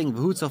the healing.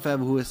 V'hu tzofeh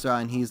v'hu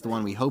isra, and he's the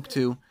one we hope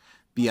to.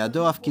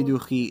 Bi'ado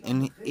afkiduchi,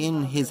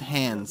 in his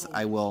hands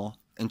I will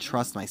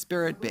entrust my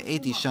spirit.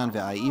 Be'et ishan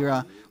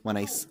ve'ayira, when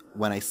I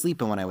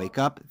sleep and when I wake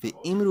up.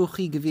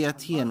 Ve'imruchi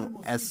gviati, and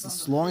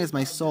as long as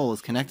my soul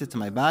is connected to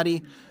my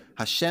body,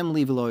 Hashem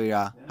li v'lo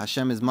ira,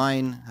 Hashem is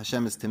mine,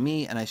 Hashem is to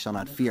me, and I shall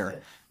not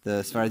fear.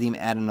 The Sephardim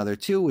add another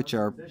two, which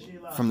are,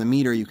 from the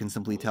meter, you can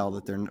simply tell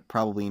that they're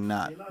probably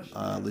not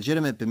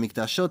legitimate.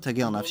 B'mikdashot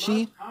tagel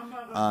nafshi,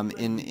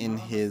 in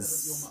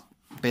his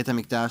Beit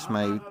HaMikdash,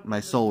 my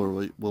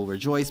soul will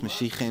rejoice.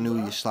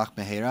 Mashiachenu yishlach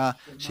mehera,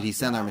 should he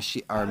send our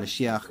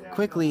Mashiach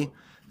quickly.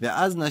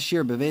 Ve'az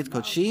nashir beveit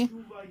kodshi,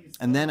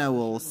 and then I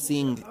will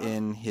sing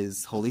in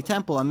his holy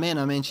temple. Amen,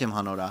 amen, Shem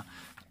Hanora.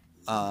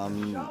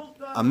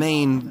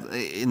 Amen,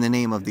 in the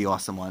name of the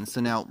Awesome One.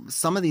 So now,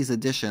 some of these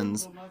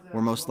additions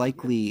were most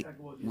likely,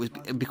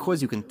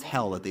 because you can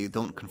tell that they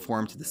don't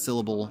conform to the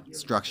syllable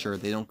structure,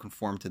 they don't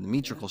conform to the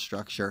metrical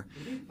structure,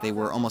 they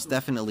were almost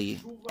definitely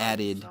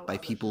added by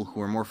people who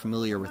are more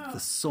familiar with the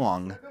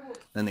song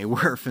than they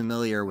were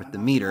familiar with the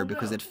meter,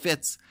 because it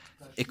fits.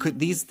 It could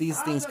these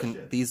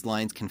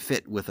lines can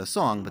fit with a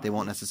song, but they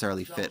won't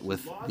necessarily fit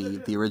with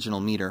the original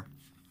meter.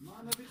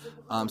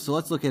 So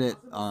let's look at it.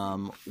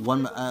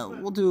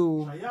 We'll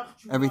do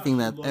everything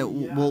that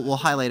we'll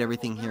highlight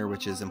everything here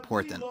which is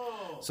important.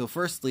 So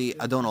firstly,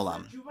 Adon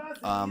Olam.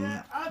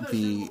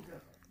 The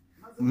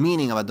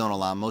meaning of Adon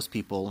Olam, most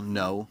people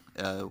know.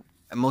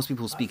 Most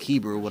people who speak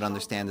Hebrew would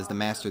understand as the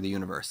master of the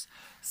universe.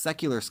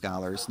 Secular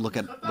scholars look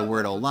at the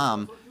word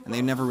Olam and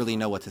they never really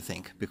know what to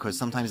think, because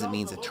sometimes it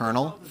means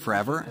eternal,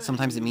 forever,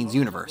 sometimes it means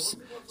universe.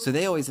 So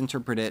they always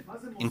interpret it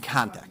in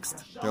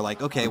context. They're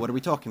like, okay, what are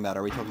we talking about?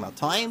 Are we talking about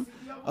time?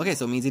 Okay,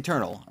 so it means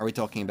eternal. Are we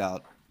talking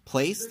about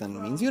place? Then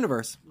it means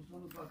universe.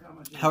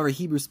 However,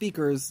 Hebrew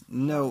speakers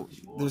know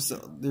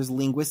there's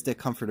linguistic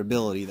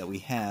comfortability that we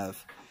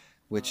have,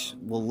 which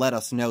will let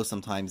us know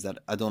sometimes that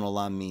Adon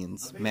Olam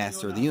means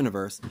master of the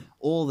universe.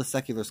 All the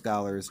secular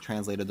scholars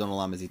translate Adon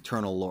Olam as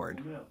eternal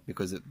Lord,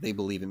 because they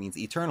believe it means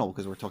eternal,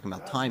 because we're talking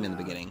about time in the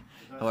beginning.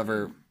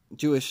 However,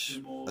 Jewish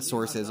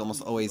sources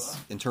almost always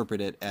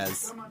interpret it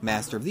as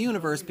master of the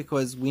universe,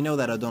 because we know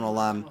that Adon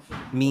Olam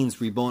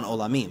means Ribon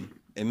Olamim.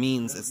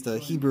 It's the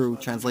Hebrew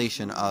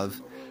translation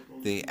of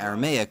the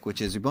Aramaic, which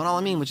is Ribon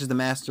Olamim, which is the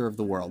master of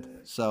the world.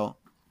 So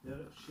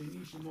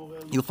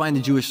You'll find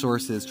the Jewish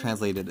sources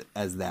translated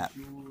as that.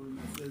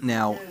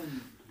 Now,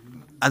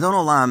 Adon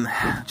Olam,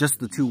 just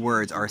the two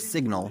words, are a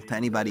signal to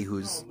anybody who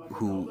is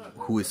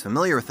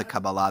familiar with the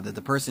Kabbalah that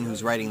the person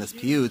who's writing this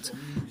piyut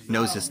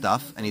knows his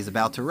stuff, and he's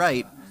about to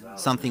write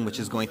something which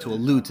is going to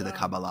allude to the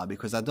Kabbalah,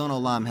 because Adon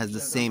Olam has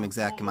the same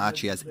exact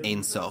gematria as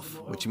Ein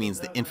Sof, which means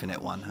the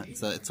infinite one.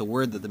 It's a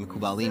word that the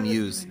Mekubalim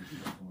use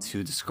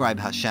to describe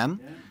Hashem,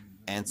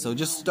 and so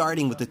just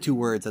starting with the two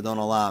words Adon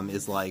Olam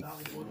is like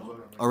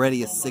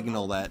already a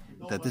signal that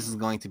this is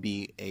going to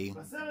be a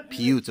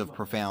piyut of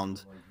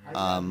profound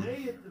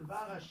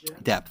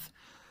depth.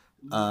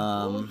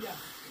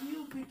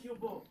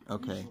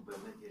 Okay.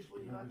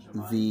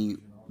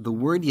 The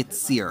word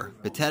Yitzir,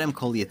 B'terem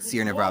Kol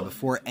Yitzir Nevra,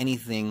 before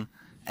anything,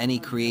 any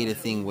created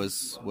thing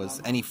was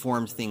any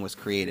formed thing was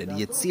created.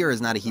 Yitzir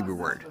is not a Hebrew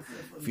word.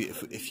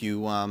 If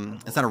you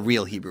it's not a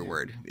real Hebrew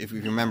word. If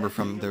you remember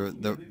from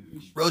the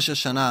Rosh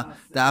Hashanah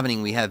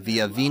davening, we have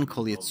V'yavin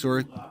Kol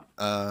Yitzur.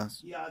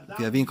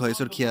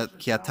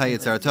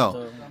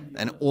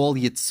 And all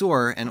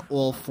Yitzur and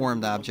all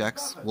formed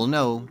objects will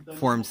know,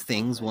 formed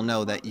things will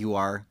know that you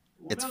are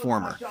its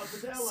former.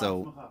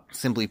 So,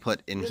 simply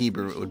put, in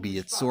Hebrew, it would be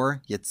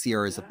Yitzur.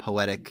 Yitzir is a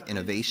poetic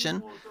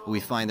innovation.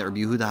 We find that Rabbi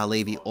Yehuda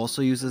Halevi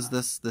also uses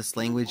this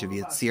language of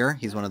Yitzir.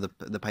 He's one of the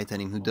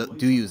Paitanim who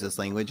do use this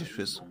language,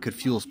 which could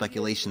fuel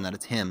speculation that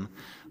it's him,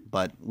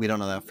 but we don't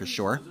know that for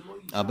sure.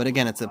 But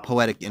again, it's a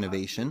poetic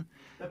innovation.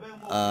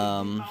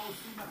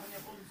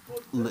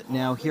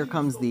 Now here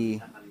comes the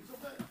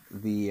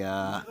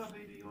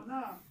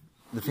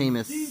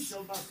famous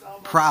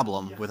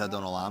problem with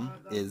Adon Olam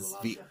is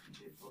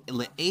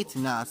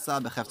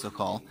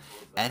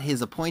at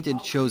his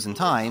appointed chosen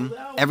time,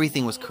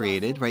 everything was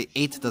created, right?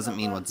 Eight doesn't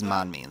mean what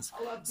Zman means.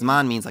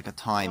 Zman means like a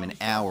time, an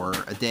hour,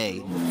 a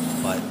day,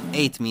 but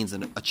eight means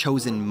a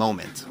chosen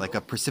moment, like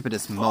a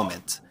precipitous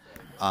moment.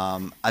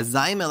 Then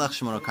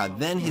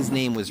his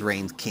name was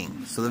reigned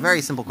king. So the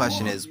very simple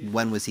question is,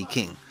 when was he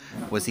king?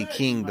 Was he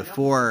king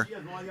before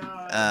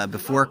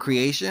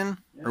creation,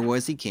 or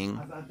was he king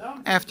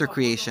after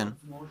creation?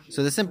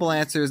 So the simple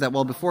answer is that,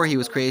 well, before he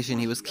was creation,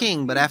 he was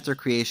king, but after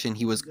creation,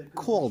 he was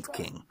called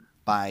king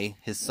by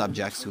his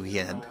subjects who he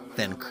had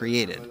then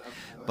created.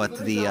 But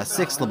the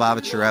sixth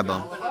Lubavitcher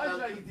Rebbe,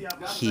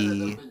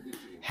 he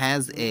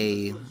has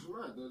a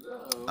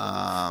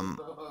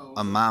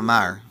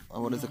ma'amar.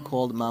 What is it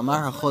called?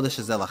 Ma'amar HaChodesh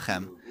Hazeh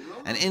Lachem.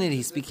 And in it,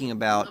 he's speaking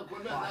about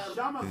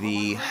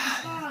the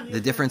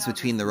difference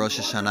between the Rosh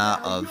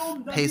Hashanah of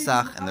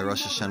Pesach and the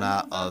Rosh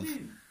Hashanah of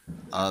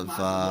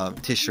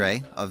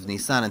Tishrei, of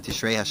Nisan and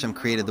Tishrei. Hashem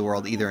created the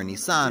world either in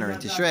Nisan or in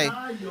Tishrei.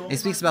 And he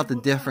speaks about the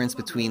difference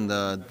between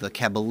the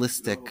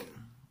Kabbalistic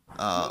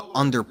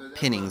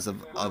underpinnings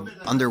of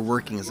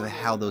underworkings of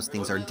how those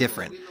things are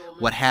different.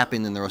 What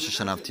happened in the Rosh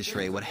Hashanah of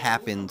Tishrei? What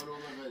happened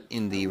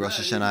in the Rosh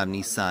Hashanah of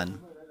Nisan?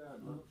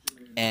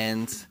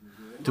 And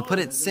to put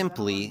it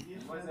simply,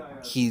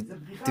 he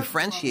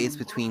differentiates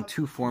between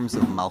two forms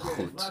of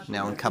malchut.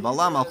 Now, in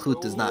Kabbalah, malchut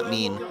does not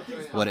mean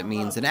what it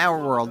means in our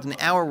world. In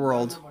our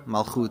world,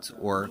 malchut,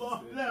 or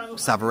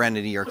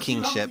sovereignty or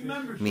kingship,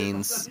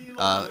 means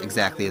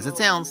exactly as it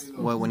sounds,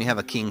 when you have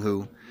a king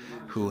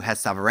who has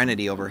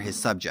sovereignty over his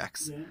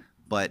subjects.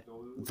 But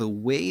the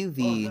way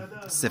the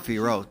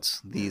Sefirot,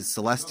 these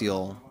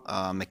celestial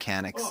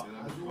mechanics,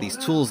 these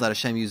tools that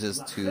Hashem uses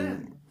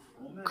to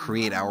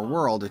create our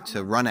world, or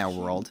to run our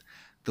world,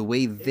 the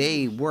way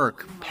they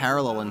work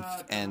parallel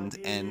and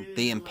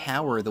they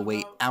empower the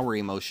way our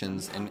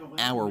emotions and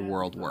our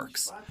world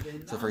works.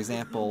 So, for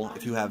example,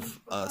 if you have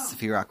a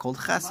Sephirah called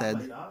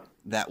Chesed,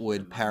 that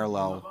would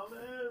parallel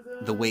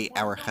the way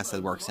our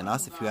Chesed works in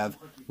us.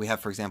 We have,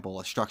 for example,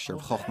 a structure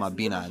of Chokhmah,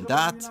 Bina, and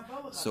Dat.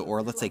 So,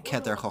 or let's say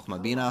Keter, Chokhmah,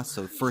 Bina.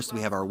 So first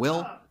we have our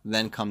will,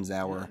 then comes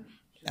our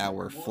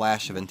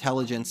flash of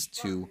intelligence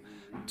to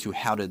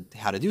how to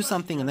do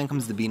something, and then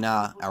comes the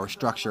Bina, our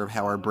structure of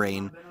how our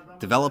brain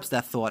develops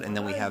that thought, and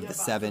then we have the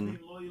seven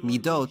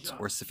midot,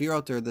 or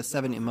sefirot, or the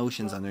seven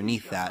emotions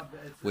underneath that,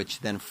 which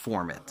then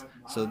form it.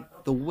 So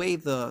the way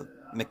the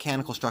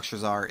mechanical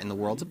structures are in the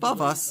worlds above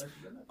us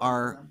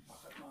are,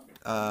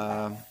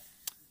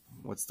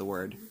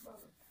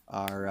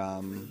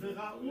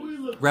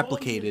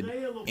 replicated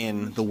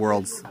in the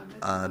worlds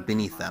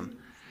beneath them.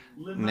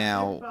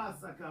 Now,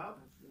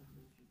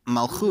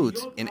 Malchut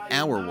in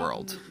our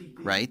world,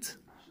 right,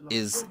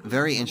 is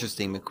very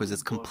interesting because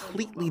it's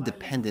completely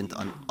dependent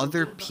on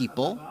other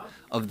people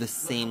of the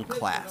same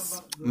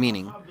class.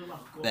 Meaning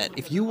that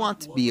if you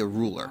want to be a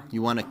ruler,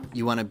 you want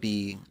to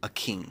be a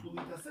king,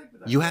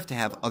 you have to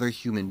have other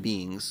human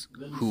beings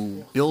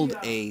who build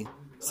a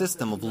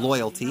system of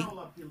loyalty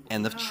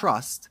and of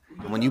trust.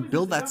 And when you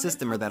build that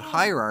system or that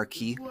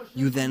hierarchy,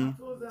 you then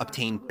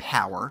obtain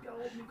power.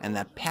 And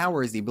that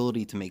power is the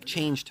ability to make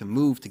change, to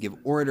move, to give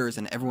orders,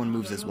 and everyone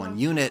moves as one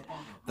unit.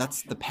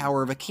 That's the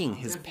power of a king.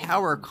 His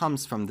power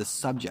comes from the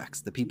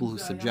subjects, the people who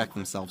subject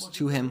themselves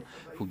to him,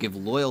 who give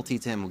loyalty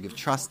to him, who give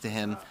trust to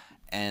him,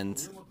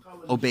 and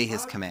obey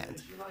his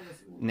command.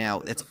 Now,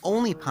 it's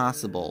only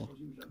possible,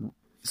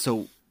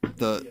 so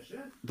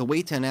the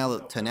way to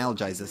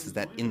analogize this is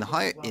that in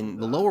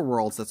the lower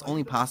worlds, that's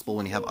only possible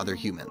when you have other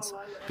humans.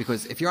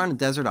 Because if you're on a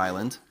desert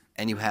island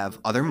and you have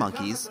other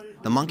monkeys,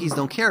 the monkeys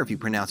don't care if you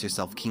pronounce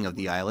yourself king of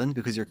the island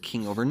because you're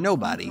king over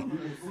nobody.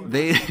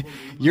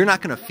 You're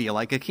not going to feel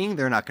like a king.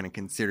 They're not going to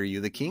consider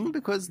you the king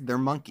because they're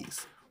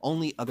monkeys.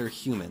 Only other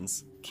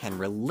humans can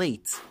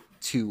relate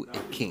to a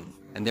king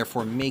and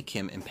therefore make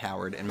him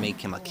empowered and make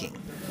him a king.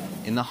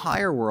 In the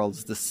higher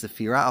worlds, the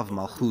Sephirah of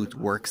Malchut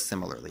works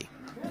similarly.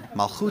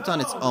 Malchut on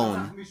its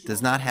own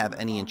does not have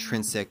any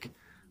intrinsic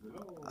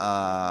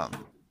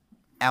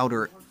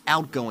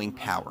outgoing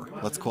power.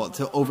 Let's call it,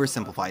 to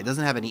oversimplify. It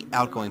doesn't have any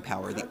outgoing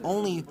power. The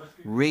only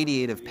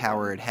radiative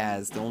power it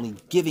has, the only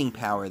giving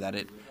power that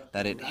it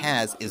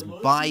has, is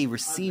by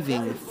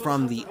receiving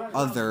from the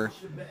other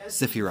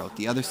Sephirot.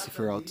 The other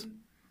Sephirot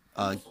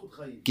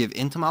give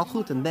into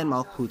Malchut, and then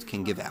Malchut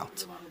can give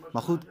out.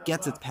 Malchut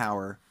gets its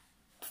power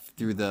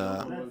through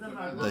the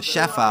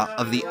shefa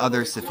of the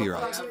other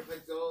Sephirot.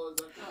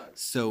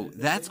 So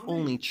that's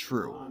only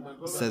true,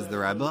 says the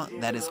Rebbe.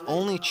 That is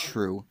only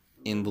true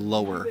in the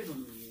lower,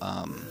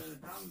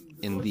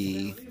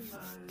 the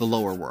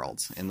lower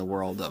worlds, in the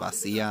world of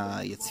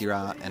Asiyah,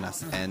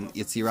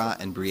 Yetzirah,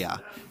 and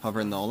Bria.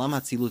 However, in the Olam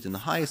HaTzilut, in the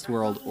highest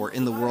world, or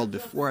in the world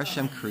before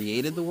Hashem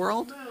created the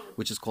world,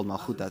 which is called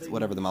Malchut,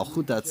 whatever, the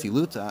Malchut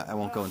HaTzilut, I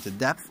won't go into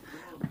depth,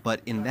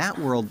 but in that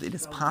world, it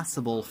is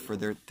possible for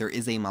there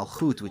is a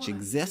Malchut which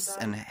exists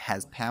and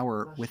has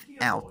power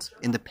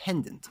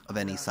independent of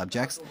any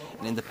subjects,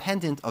 and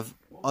independent of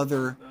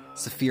other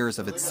Sephirs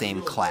of its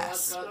same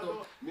class.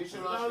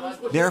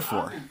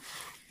 Therefore,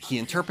 he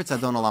interprets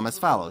Adon Olam as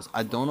follows: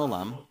 Adon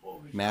Olam,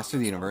 Master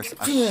of the Universe,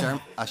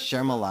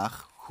 Asher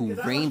Malach, who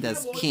reigned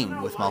as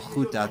king with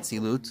Malchut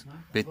Atzilut,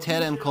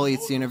 B'terem Kol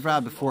Yitzir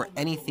Nevra, before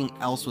anything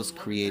else was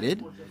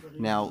created.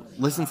 Now,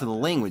 listen to the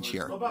language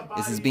here.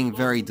 This is being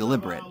very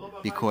deliberate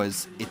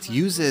because it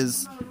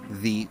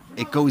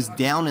goes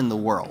down in the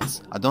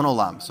worlds. Adon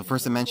Olam. So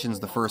first it mentions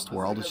the first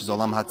world, which is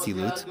Olam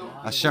Hatzilut.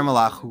 Asher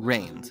Malach, who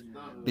reigned.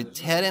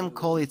 B'terem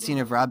Kol Yitzir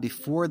Nevra,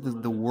 before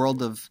the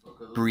world of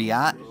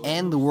Bria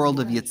and the world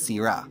of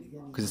Yetzirah,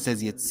 because it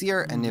says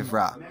Yetzir and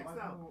Nivra.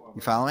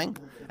 You following?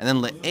 And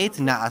then Le'et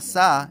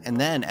Na'asa,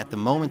 and then at the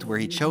moment where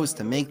he chose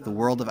to make the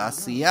world of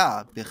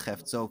Asiyah,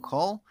 B'cheftzo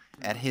Kol,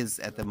 at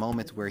the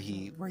moment where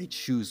he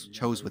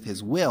chose with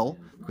his will,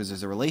 because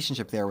there's a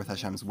relationship there with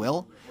Hashem's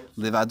will,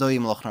 Livado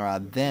Yimloch Nara,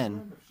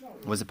 then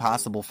was it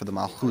possible for the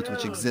Malchut,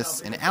 which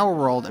exists in our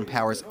world and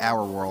powers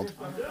our world,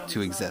 to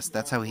exist.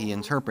 That's how he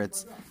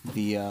interprets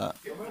the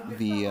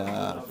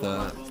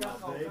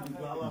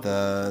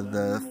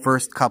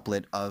first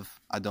couplet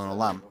of Adon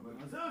Olam.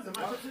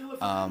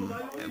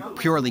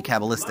 Purely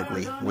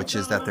Kabbalistically, which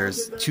is that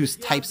there's two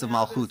types of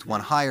Malchut, one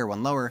higher,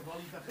 one lower,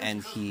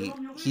 and he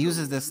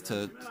uses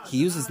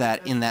that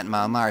in that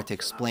Ma'amar to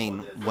explain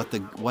what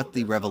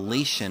the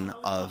revelation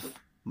of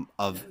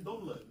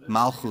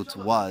Malchut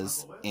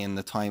was in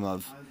the time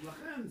of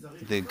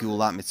the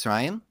Geulat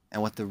Mitzrayim,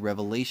 and what the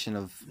revelation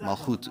of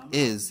Malchut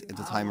is at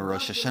the time of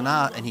Rosh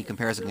Hashanah, and he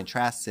compares and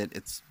contrasts it.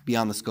 It's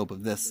beyond the scope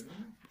of this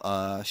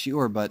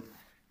shiur, but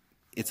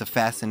it's a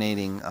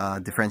fascinating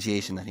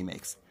differentiation that he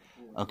makes.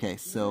 Okay,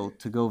 so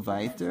to go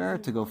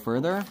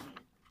further,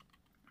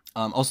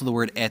 also the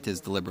word et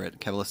is deliberate.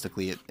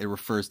 Kabbalistically, it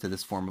refers to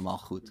this form of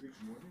Malchut.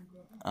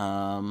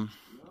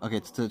 Okay,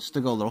 just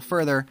to go a little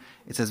further,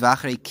 it says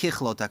V'achrei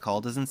kichlot hakol.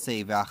 It doesn't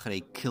say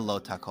V'achrei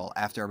kilot hakol,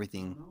 after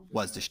everything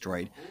was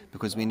destroyed,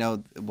 because we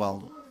know, it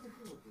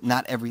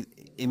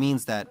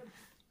means that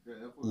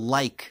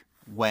like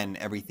when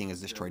everything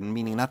is destroyed,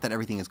 meaning not that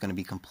everything is going to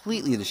be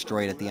completely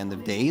destroyed at the end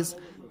of days,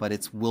 but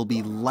it will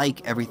be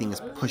like everything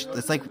is pushed.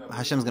 It's like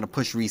Hashem's going to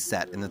push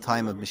reset in the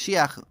time of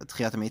Mashiach,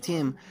 Tchiyat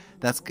HaMeitim.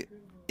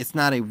 It's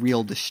not a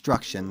real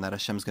destruction that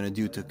Hashem's going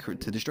to do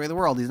to destroy the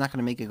world. He's not going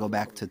to make it go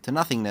back to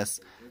nothingness.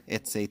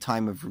 It's a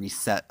time of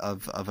reset,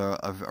 of a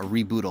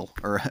rebootal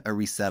or a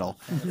resettle.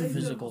 It's a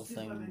physical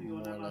thing,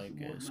 more like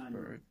a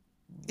spirit.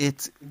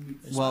 It's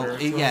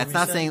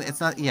not saying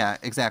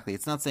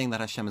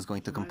that Hashem is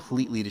going to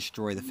completely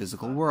destroy the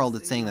physical world.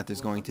 It's saying that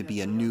there's going to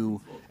be a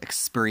new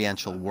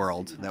experiential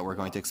world that we're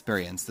going to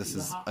experience. This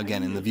is,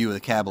 again, in the view of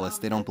the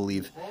Kabbalists, they don't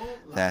believe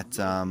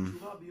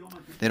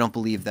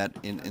that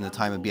in the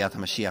time of Biat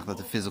HaMashiach that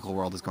the physical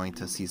world is going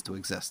to cease to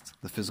exist.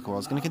 The physical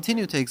world is going to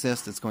continue to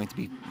exist. It's going to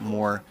be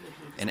more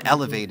an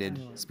elevated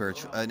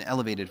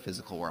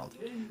physical world.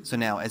 So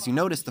now, as you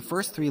notice, the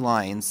first three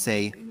lines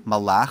say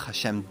Malach,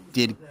 Hashem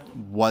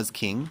was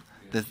king.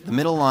 The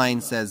middle line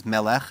says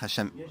Melech,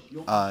 Hashem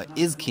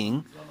is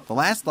king. The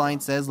last line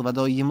says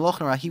Levado Yimloch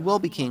Nara, he will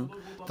be king.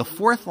 The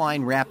fourth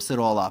line wraps it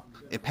all up.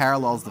 It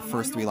parallels the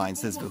first three lines.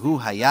 It says V'hu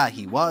Haya,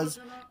 he was.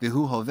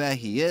 V'hu Hoveh,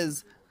 he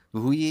is.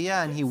 V'hu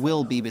Yiyah, and he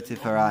will be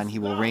B'tifara, and he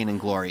will reign in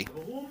glory.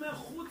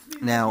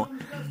 Now,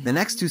 the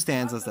next two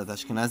stanzas that the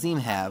Ashkenazim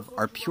have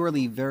are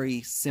purely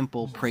very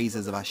simple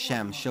praises of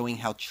Hashem, showing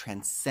how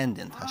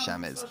transcendent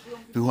Hashem is.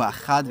 V'hu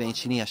achad ve'en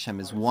sheni,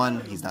 Hashem is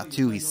one, he's not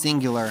two, he's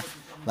singular.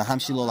 Laham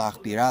shilo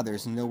la'achbira,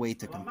 there's no way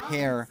to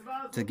compare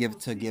to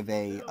give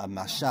a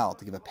mashal,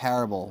 to give a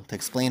parable, to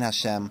explain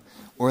Hashem,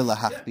 or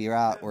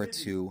lahachbira, or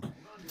to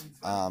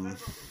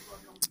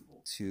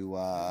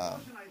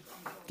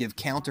give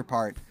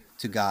counterpart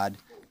to God,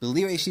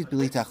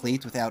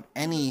 without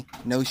any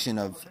notion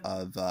of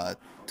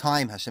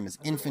time. Hashem is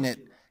infinite;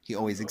 He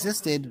always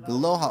existed.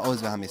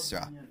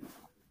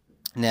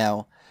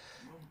 Now,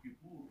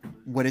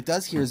 what it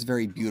does here is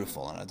very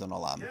beautiful in Adon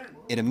Olam.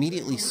 It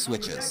immediately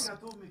switches,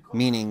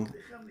 meaning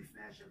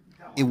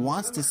it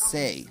wants to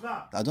say,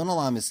 Adon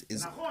Olam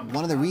is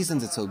one of the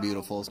reasons it's so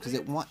beautiful is because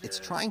it's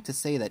trying to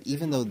say that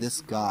even though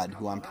this God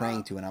who I'm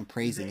praying to and I'm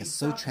praising is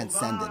so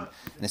transcendent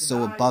and is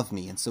so above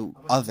me and so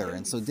other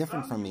and so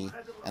different from me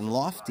and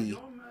lofty,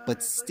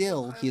 but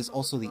still he is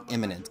also the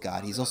immanent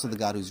God. He's also the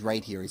God who's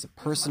right here. He's a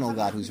personal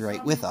God who's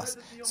right with us.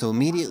 So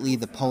immediately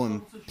the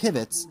poem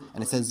pivots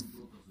and it says,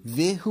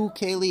 Vihu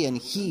Keli, and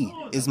He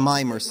is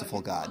my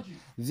merciful God.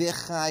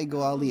 Vichai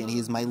Goali, and He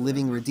is my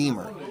living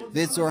Redeemer.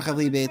 Vitzor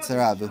Chavli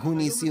Beitzara, Vihu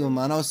Nisi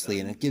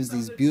Umanosli, and it gives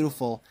these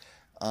beautiful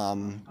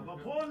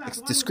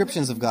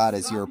descriptions of God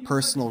as your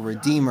personal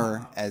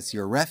Redeemer, as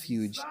your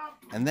refuge.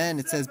 And then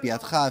it says,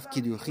 Biadchav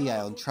Kiduchi,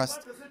 I'll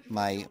trust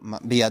my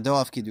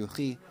Biadoav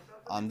Kiduchi.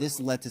 This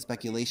led to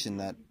speculation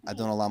that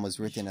Adon Olam was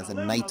written as a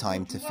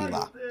nighttime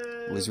tefillah.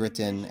 It was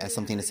written as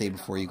something to say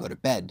before you go to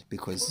bed,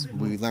 because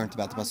we learned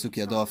about the pasuk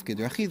Yadof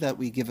Kidrachi that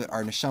we give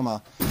our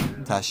neshama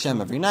to Hashem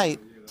every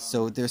night.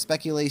 So there's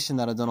speculation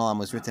that Adon Olam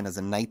was written as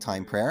a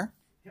nighttime prayer.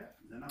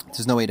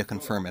 There's no way to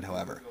confirm it,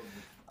 however.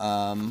 I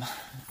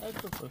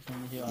have a question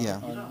here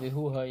on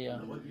Vihu Haya.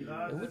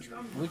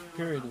 Which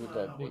period would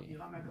that be?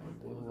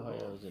 Vihu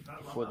Haya, is it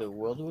before the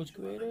world was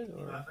created,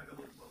 or?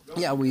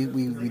 Yeah, we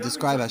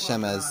describe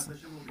Hashem as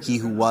He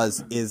who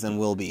was, is, and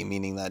will be,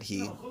 meaning that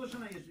He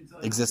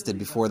existed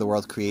before the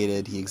world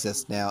created. He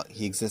exists now.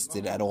 He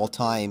existed at all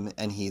time,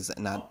 and He's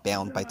not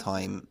bound by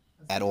time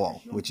at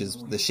all. Which is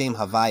the Shem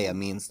Havaya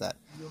means that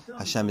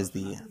Hashem is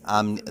the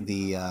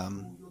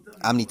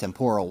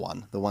omnitemporal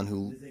one, the one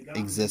who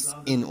exists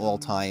in all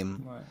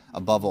time,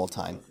 above all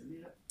time.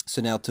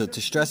 So now,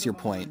 to stress your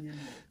point,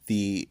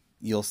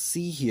 you'll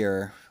see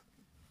here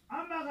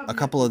a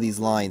couple of these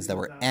lines that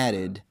were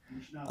added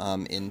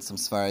in some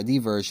Sephardi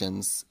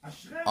versions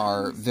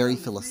are very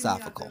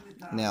philosophical.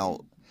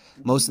 Now,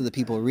 most of the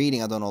people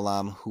reading Adon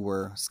Olam who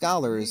were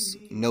scholars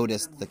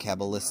noticed the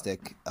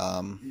Kabbalistic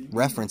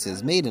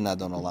references made in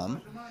Adon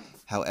Olam.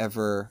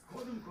 However,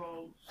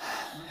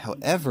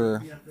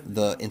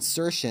 the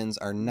insertions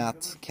are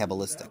not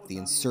Kabbalistic. The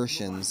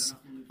insertions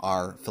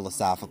are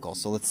philosophical.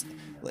 So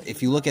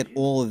if you look at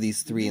all of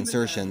these three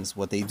insertions,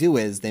 what they do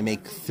is they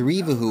make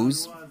 3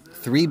 vahus,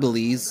 3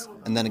 belis,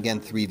 and then again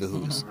 3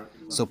 vahus.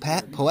 So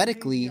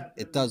poetically,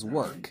 it does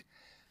work.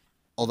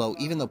 Although,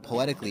 even though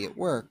poetically it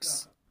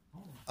works,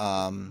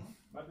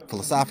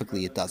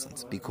 philosophically it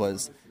doesn't,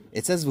 because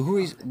it says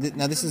v'huri.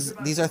 Now,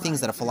 these are things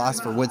that a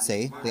philosopher would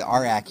say. They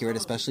are accurate,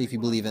 especially if you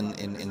believe in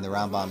the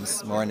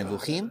Rambam's Moreh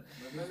Nevuchim.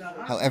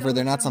 However,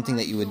 they're not something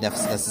that you would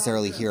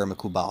necessarily hear a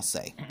Mekubal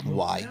say.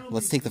 Why?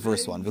 Let's take the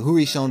first one.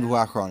 V'huri shon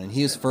v'hu achron, and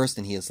He is first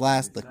and He is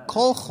last. The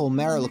kol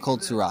chomer l'kol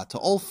tzura, to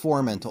all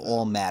form and to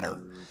all matter.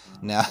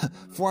 Now,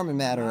 form and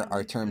matter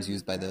are terms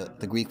used by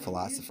the Greek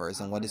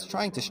philosophers, and what it's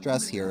trying to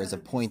stress here is a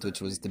point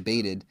which was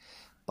debated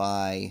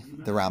by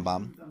the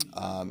Rambam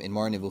in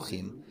Moreh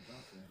Nevuchim.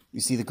 You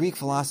see, the Greek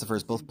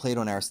philosophers, both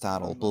Plato and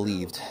Aristotle,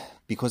 believed,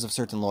 because of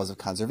certain laws of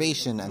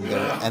conservation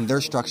and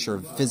their structure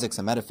of physics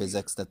and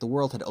metaphysics, that the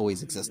world had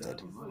always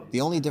existed.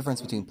 The only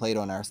difference between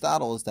Plato and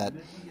Aristotle is that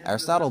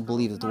Aristotle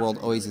believed that the world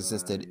always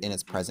existed in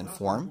its present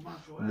form,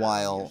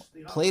 while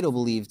Plato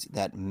believed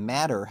that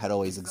matter had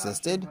always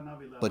existed,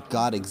 but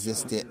God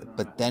existed.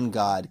 But then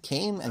God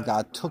came, and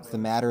God took the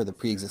matter, the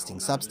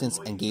pre-existing substance,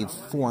 and gave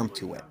form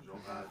to it.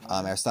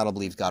 Aristotle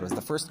believed God was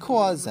the first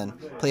cause, and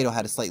Plato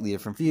had a slightly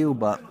different view,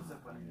 but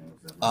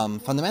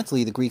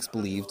fundamentally, the Greeks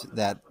believed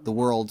that the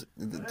world,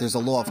 there's a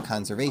law of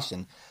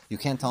conservation. You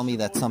can't tell me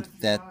that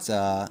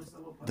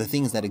the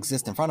things that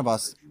exist in front of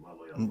us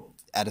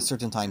at a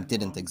certain time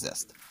didn't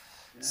exist.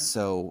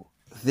 So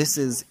this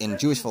is, in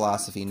Jewish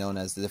philosophy, known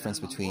as the difference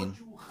between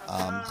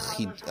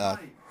kadmut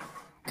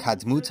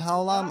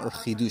haolam or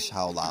chidush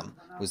haolam.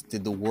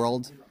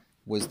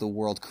 Was the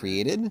world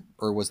created,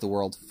 or was the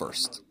world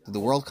first? Did the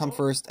world come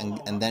first,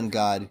 and then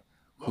God,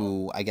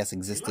 who I guess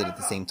existed at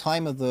the same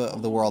time of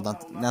the world,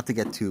 not to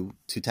get too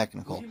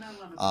technical,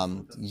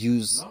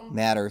 use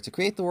matter to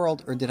create the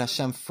world, or did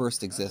Hashem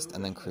first exist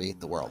and then create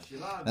the world?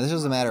 Now, this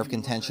was a matter of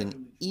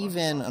contention,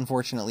 even,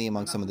 unfortunately,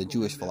 among some of the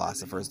Jewish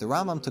philosophers. The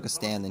Rambam took a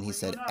stand and he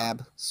said,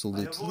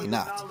 absolutely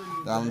not.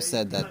 The Rambam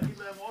said that,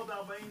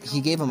 he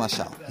gave a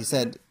mashal. He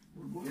said,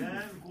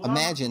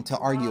 imagine, to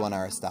argue on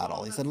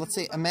Aristotle, he said, let's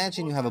say,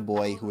 imagine you have a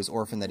boy who was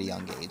orphaned at a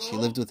young age. He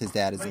lived with his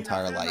dad his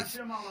entire life,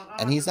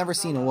 and he's never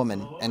seen a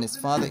woman. And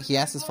he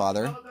asked his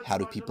father, how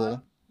are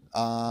people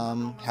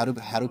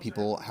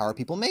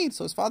made?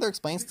 So his father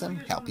explains to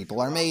him how people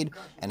are made,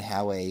 and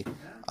how a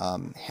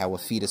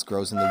fetus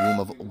grows in the womb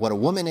of what a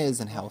woman is,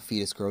 and how a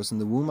fetus grows in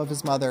the womb of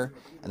his mother.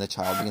 And the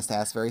child begins to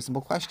ask very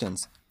simple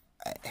questions.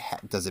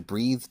 Does it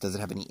breathe? Does it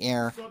have any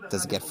air?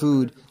 Does it get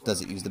food?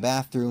 Does it use the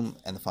bathroom?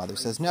 And the father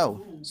says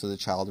no. So the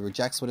child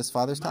rejects what his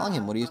father's telling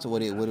him. What are you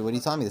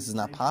telling me? This is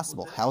not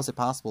possible. How is it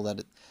possible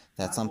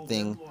that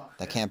something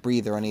that can't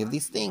breathe or any of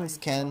these things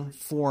can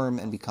form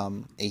and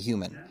become a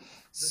human?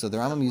 So the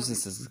Rambam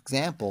uses this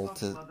example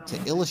to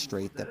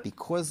illustrate that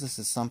because this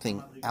is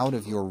something out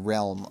of your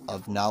realm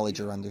of knowledge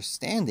or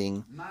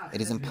understanding,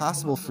 it is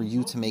impossible for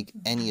you to make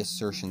any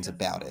assertions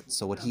about it.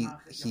 So what he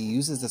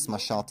uses this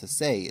mashal to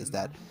say is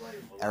that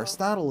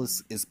Aristotle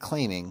is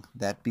claiming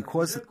that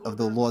because of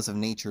the laws of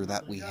nature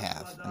that we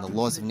have and the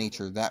laws of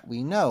nature that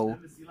we know,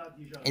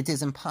 it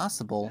is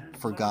impossible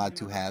for God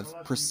to have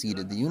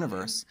preceded the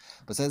universe.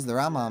 But says the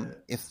Rambam,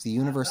 if the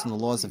universe and the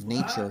laws of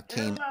nature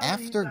came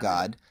after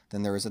God,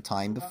 then there was a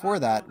time before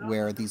that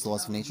where these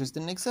laws of nature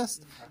didn't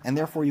exist. And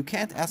therefore you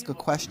can't ask a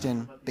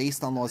question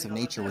based on laws of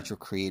nature which were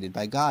created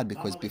by God,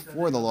 because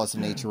before the laws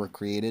of nature were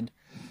created,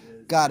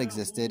 God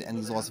existed, and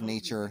these laws of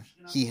nature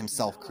he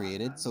himself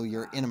created. So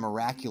you're in a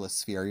miraculous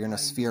sphere. You're in a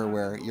sphere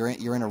where you're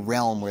in a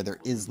realm where there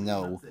is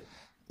no,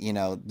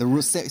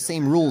 the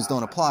same rules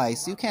don't apply.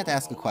 So you can't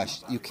ask a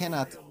question. You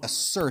cannot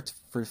assert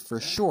for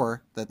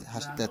sure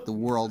that the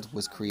world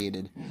was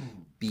created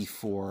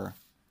before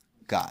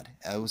God.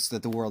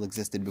 That the world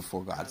existed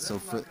before God. So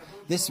for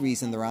this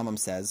reason, the Rambam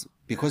says,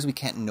 because we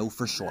can't know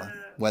for sure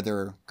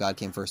whether God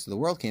came first or the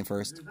world came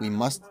first, we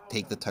must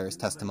take the Torah's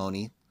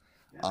testimony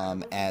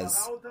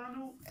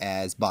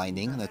as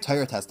binding. And the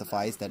Torah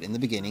testifies that in the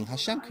beginning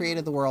Hashem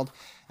created the world,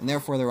 and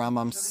therefore the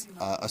Rambam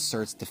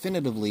asserts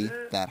definitively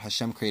that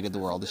Hashem created the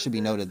world. It should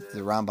be noted that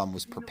the Rambam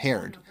was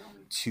prepared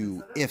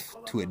to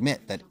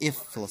admit that if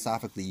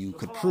philosophically you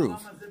could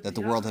prove that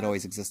the world had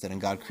always existed and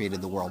God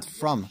created the world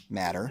from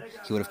matter,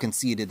 he would have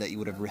conceded that you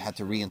would have had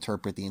to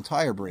reinterpret the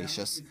entire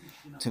Bereshis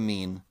to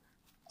mean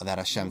that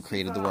Hashem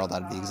created the world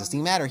out of the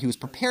existing matter. He was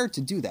prepared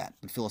to do that,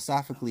 but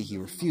philosophically he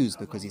refused,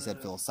 because he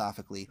said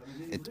philosophically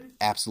it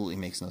absolutely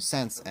makes no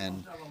sense,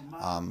 and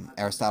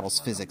Aristotle's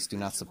physics do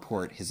not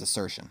support his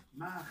assertion.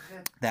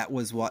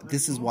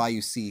 This is why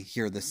you see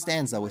here the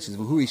stanza, which is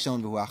V'hu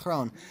Rishon V'hu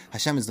Achron.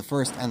 Hashem is the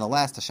first and the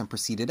last. Hashem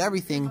preceded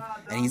everything,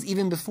 and he's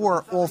even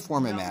before all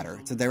form and matter.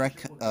 It's a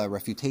direct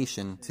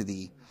refutation to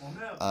the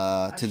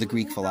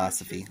Greek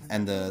philosophy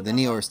and the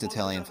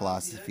Neo-Aristotelian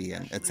philosophy,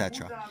 and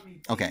etc.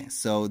 Okay,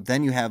 so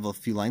then you have a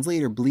few lines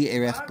later, Bli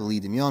erech, bli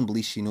demyon,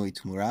 bli shinui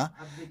tmura,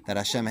 that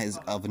Hashem is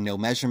of no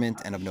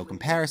measurement and of no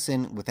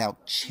comparison,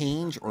 without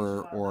change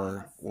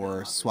or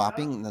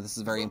swapping. Now this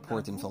is very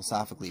important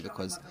philosophically,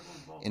 because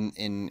in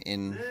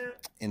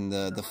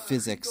the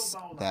physics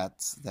that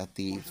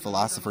the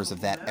philosophers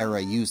of that era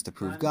used to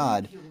prove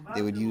God,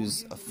 they would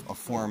use a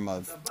form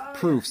of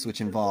proofs which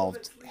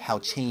involved how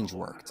change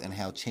worked, and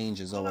how change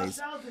is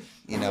always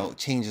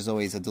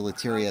a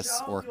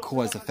deleterious or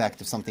cause effect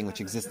of something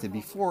which existed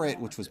before it,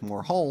 which was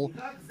more whole.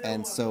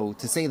 And so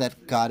to say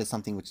that God is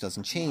something which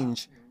doesn't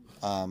change,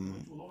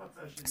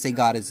 say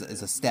God is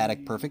a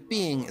static, perfect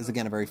being, is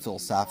again a very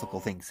philosophical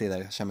thing. Say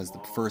that Hashem is the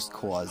first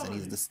cause, and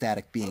he's the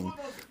static being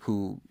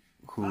who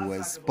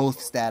was both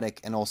static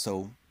and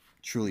also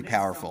truly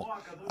powerful.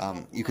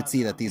 You could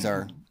see that these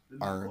are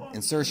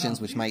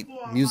insertions which might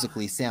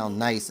musically sound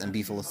nice and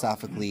be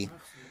philosophically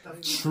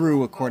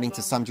true according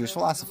to some Jewish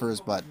philosophers,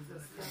 but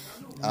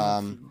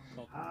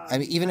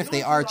even if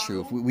they are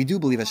true, if we do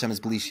believe Hashem is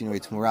bli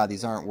shinui tmura,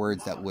 these aren't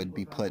words that would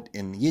be put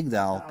in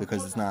Yigdal,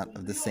 because it's not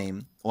of the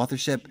same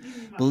authorship.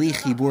 Bli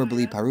chibur,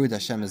 bli parud,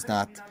 Hashem is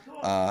not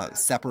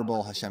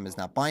separable, Hashem is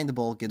not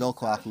bindable. Gedol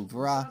koach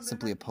uvra,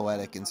 simply a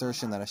poetic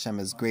insertion that Hashem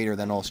is greater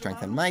than all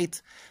strength and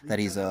might, that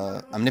he's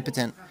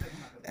omnipotent.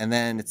 And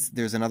then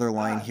there's another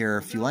line here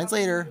a few lines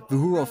later,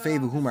 V'hu rofei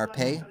v'hu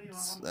marpeh,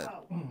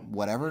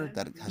 whatever,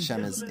 that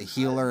Hashem is a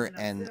healer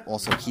and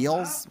also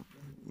heals.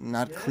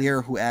 Not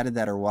clear who added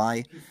that or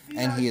why.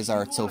 And he is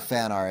our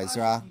tzofeh and our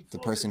Ezra, the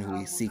person who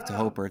we seek to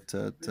hope or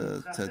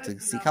to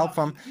seek help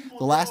from.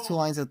 The last two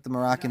lines that the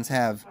Moroccans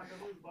have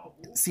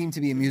seem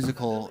to be a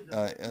musical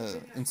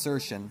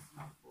insertion,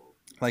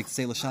 like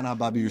say Lashana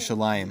Haba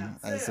B'Yerushalayim,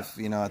 as if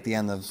at the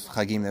end of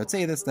Chagim they would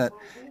say this, that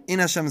in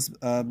Hashem's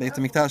Beit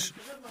HaMikdash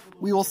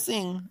we will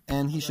sing,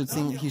 and he should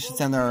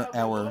send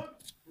our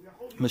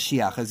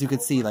Mashiach. As you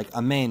could see, like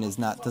Amen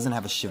doesn't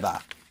have a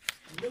Shiva.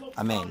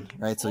 Amen,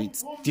 right? So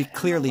it's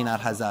clearly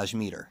not Hazaj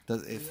meter.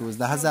 If it was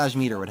the Hazaj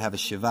meter, it would have a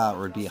Shiva, or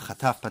it would be a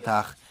Chataf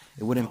Patach.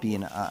 It wouldn't be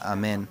an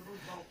Amen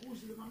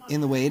in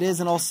the way it is,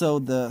 and also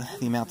the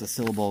amount of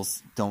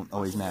syllables don't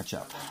always match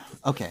up.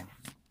 Okay,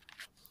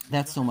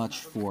 that's so much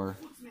for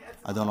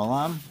Adon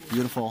Olam.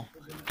 Beautiful.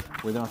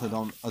 We're done with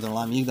Adon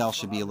Olam. Yigdal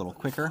should be a little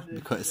quicker,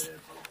 because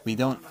we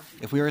don't.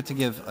 If we were to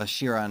give a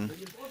shiur on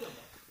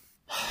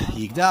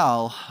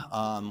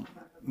Yigdal,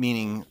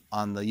 meaning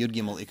on the Yud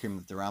Gimel Ikrim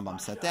that the Rambam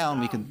set down,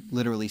 we could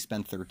literally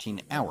spend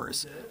 13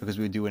 hours, because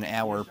we would do an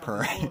hour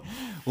per.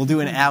 We'll do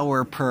an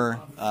hour per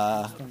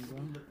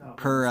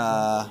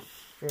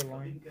Per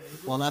line.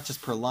 Well, not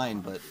just per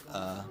line, but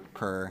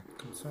per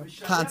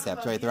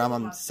concept, right? The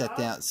Rambam set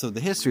down. So the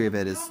history of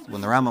it is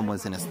when the Rambam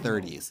was in his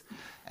 30s,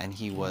 and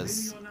he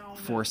was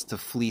forced to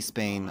flee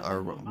Spain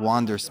or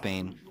wander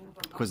Spain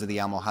because of the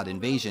Almohad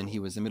invasion. He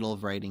was in the middle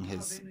of writing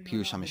his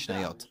Pirush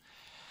HaMishnayot.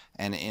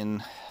 And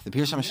in the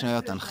Pirush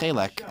HaMishnayot on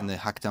Chelek, and the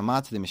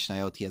Hakdama to the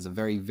Mishnayot, he has a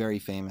very, very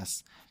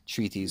famous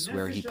treatise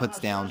where he puts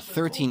down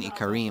 13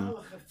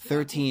 Ikarim,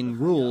 13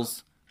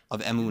 rules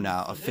of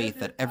emunah, of faith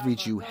that every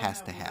Jew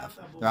has to have.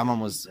 The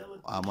Rambam was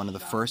one of the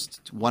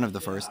first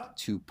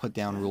to put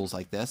down rules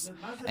like this,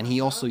 and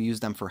he also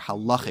used them for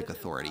halachic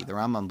authority. The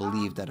Rambam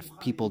believed that if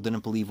people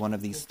didn't believe one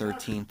of these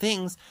 13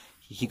 things,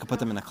 he could put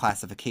them in a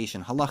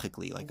classification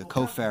halachically, like a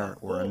kofer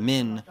or a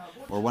min,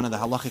 or one of the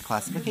halachic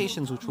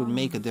classifications, which would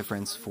make a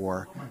difference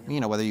for,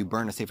 whether you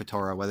burn a Sefer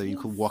Torah, whether you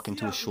could walk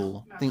into a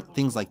shul,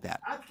 things like that.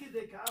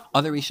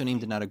 Other Rishonim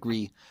did not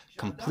agree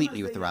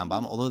completely with the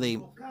Rambam, although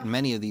in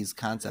many of these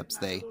concepts,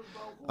 they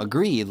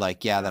agreed,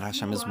 that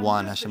Hashem is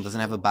one, Hashem doesn't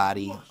have a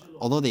body.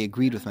 Although they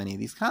agreed with many of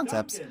these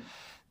concepts,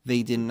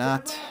 they did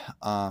not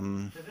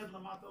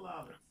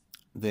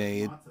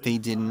they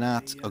did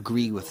not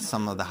agree with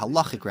some of the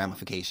halachic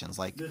ramifications.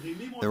 Like the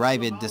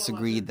Ravid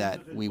disagreed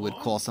that we would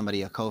call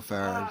somebody a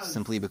kofar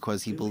simply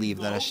because he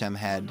believed that Hashem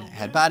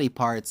had body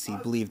parts. He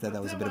believed that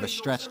was a bit of a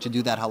stretch to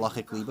do that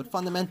halachically, but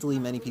fundamentally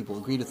many people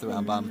agreed with the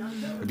Rambam.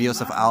 Rabbi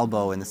Yosef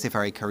Albo in the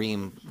Sefer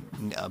Karim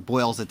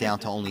boils it down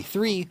to only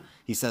 3.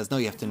 He says, no,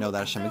 you have to know that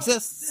Hashem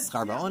exists,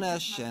 Schar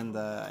Ba'onesh, and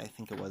I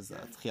think it was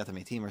Tchiyat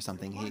HaMeitim or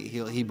something.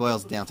 He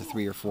boils it down to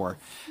 3 or 4.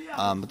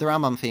 But the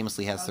Rambam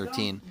famously has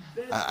 13.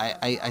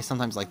 I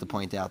sometimes like to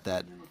point out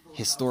that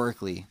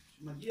historically,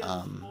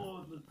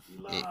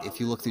 if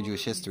you look through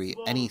Jewish history,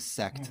 any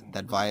sect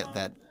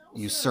that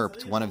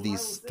usurped one of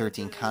these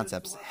 13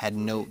 concepts had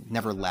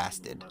never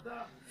lasted.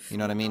 You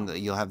know what I mean?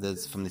 You'll have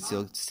this from the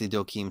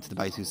Sidokim to the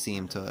Beit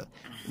Husim to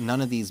none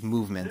of these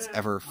movements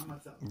ever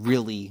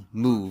really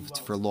moved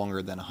for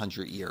longer than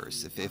 100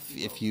 years.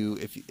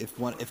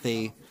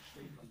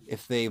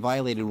 If they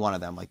violated one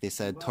of them, like they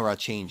said Torah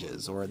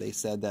changes, or they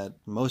said that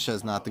Moshe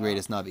is not the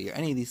greatest Navi, or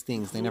any of these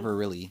things, they never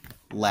really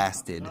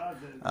lasted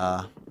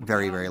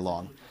very, very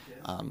long.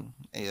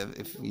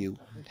 If you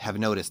have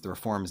noticed, the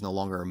Reform is no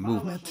longer a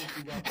movement.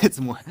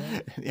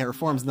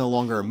 Reform is no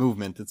longer a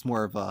movement. It's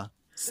more of a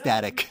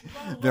static,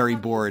 very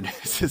bored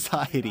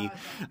society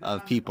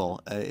of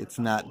people. It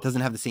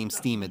doesn't have the same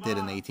steam it did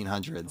in the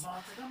 1800s.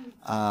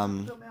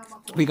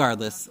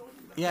 Regardless,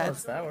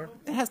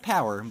 it has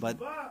power, but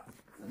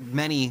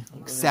many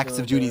sects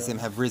of Judaism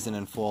have risen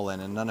and fallen,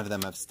 and none of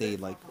them have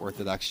stayed like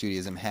Orthodox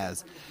Judaism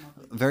has.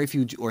 Very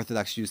few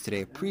Orthodox Jews today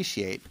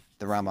appreciate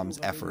the Rambam's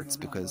efforts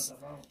because,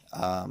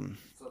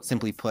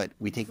 simply put,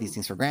 we take these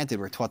things for granted.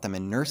 We're taught them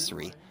in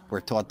nursery.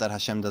 We're taught that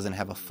Hashem doesn't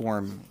have a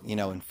form,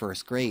 in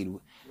first grade.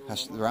 The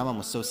Rambam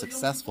was so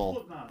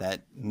successful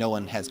that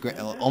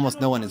almost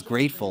no one is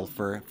grateful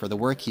for the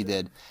work he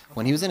did.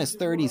 When he was in his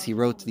 30s, he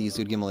wrote these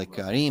Yud Gimel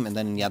Ikarim, and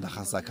then in Yad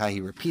HaChazakah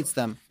he repeats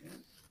them.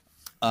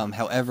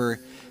 However,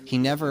 he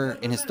never,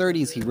 in his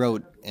 30s, he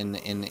wrote in the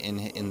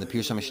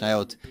Pirush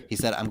HaMishnayot, he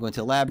said, I'm going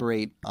to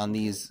elaborate on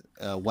these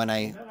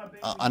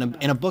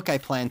in a book I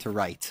plan to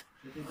write.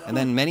 And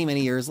then many,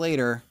 many years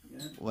later,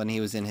 when he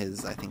was in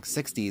his, I think,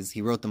 60s,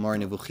 he wrote the Moreh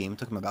Nevuchim. It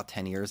took him about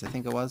 10 years, I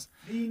think it was.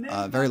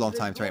 A very long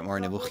time to write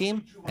Moreh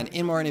Nevuchim. And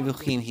in Moreh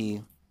Nevuchim,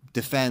 he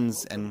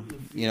defends and,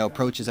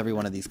 approaches every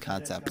one of these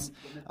concepts.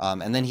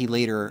 And then he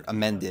later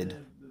amended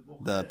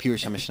the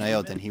Pirush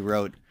HaMishnayot, and he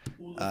wrote,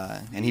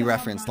 and he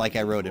referenced, like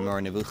I wrote in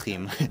Moreh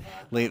Nevuchim.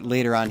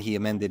 Later on, he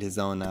amended his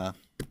own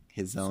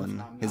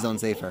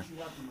sefer.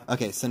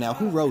 Okay, so now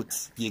who wrote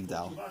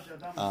Yigdal?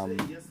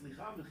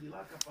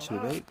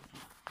 Should we wait?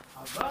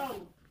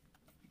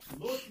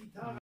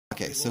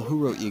 Okay, so who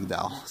wrote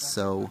Yigdal?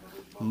 So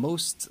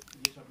most,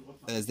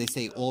 as they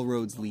say, all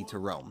roads lead to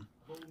Rome.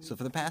 So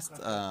for the past,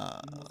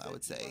 I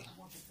would say,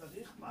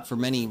 for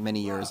many,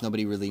 many years,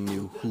 nobody really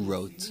knew who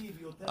wrote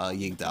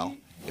Yigdal.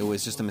 It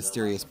was just a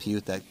mysterious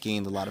piyut that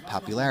gained a lot of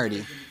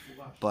popularity.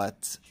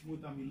 But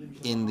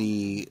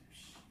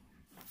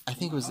I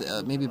think it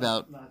was maybe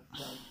about,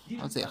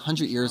 I would say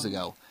 100 years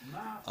ago,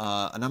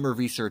 a number of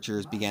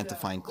researchers began to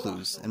find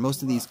clues. And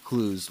most of these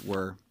clues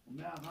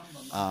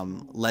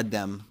led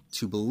them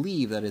to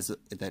believe that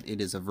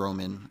it is of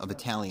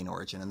Italian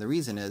origin. And the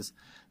reason is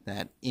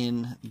that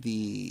in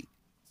the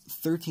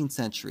 13th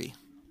century,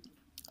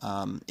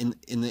 in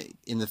the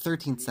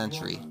 13th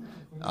century,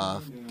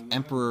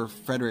 Emperor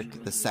Frederick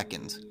II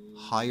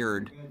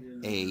hired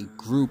a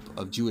group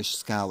of Jewish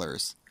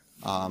scholars,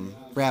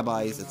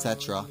 rabbis,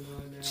 etc.,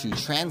 to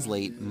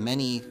translate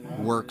many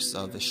works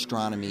of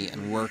astronomy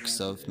and works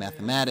of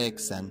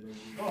mathematics and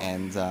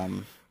did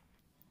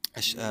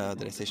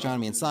I say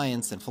astronomy and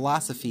science and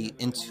philosophy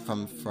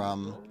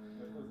from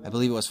I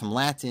believe it was from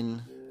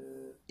Latin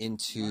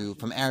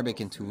from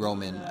Arabic into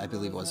Roman, I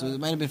believe it was.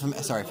 It might have been from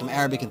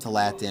Arabic into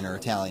Latin or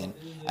Italian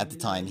at the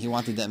time. He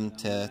wanted them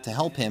to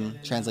help him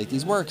translate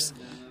these works,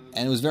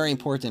 and it was very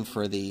important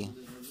for the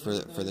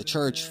for the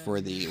church.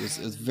 It was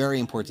a very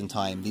important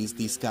time.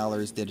 These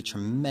scholars did a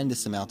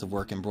tremendous amount of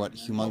work and brought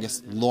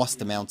humongous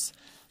lost amounts,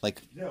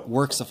 like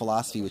works of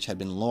philosophy which had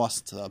been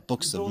lost,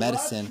 books of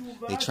medicine.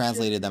 They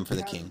translated them for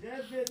the king.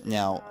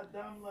 Now,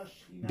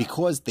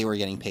 because they were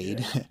getting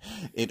paid,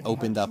 it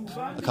opened up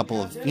a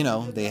couple of,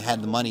 they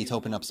had the money to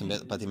open up some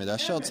Batei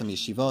Midrashot, some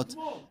yeshivot,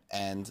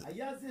 and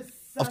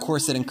of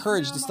course it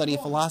encouraged the study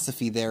of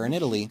philosophy there in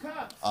Italy,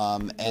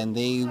 and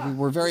they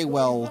were very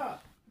well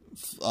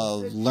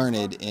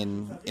learned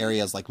in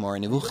areas like Moreh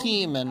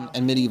Nevuchim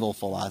and medieval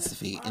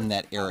philosophy in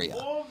that area.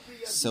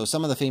 So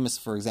some of the famous,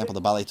 for example,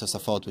 the Balei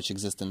Tosafot, which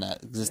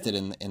existed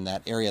in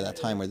that area at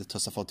that time, where the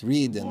Tosafot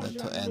read and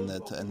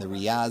the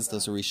Riyaz,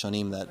 those are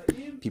Rishonim that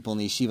people in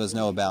the yeshivas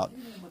know about.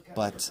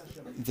 But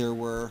there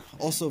were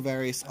also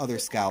various other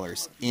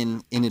scholars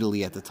in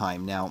Italy at the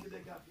time. Now,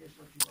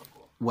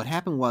 what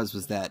happened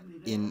was that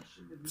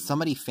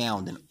somebody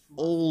found an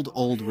old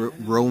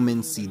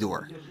Roman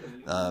Siddur,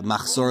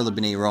 Machzor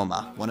L'Bnei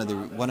Roma.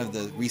 One of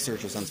the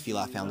researchers on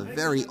Tefillah found a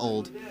very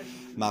old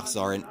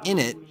Machzor, and in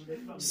it,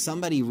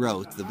 somebody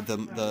wrote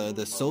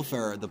the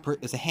sofer.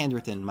 It's a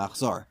handwritten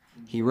Machzor.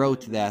 He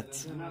wrote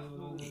that,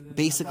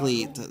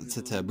 basically,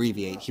 to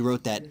abbreviate, he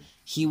wrote that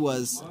he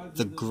was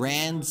the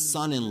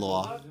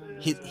grandson-in-law.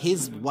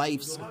 His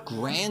wife's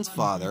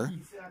grandfather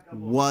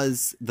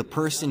was the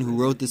person who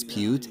wrote this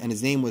piyut, and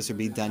his name was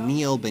Rabbi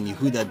Daniel ben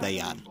Yehuda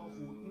Dayan.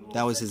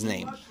 That was his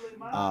name.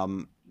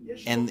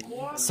 And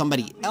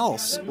somebody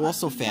else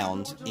also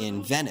found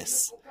in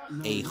Venice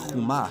a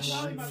chumash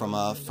from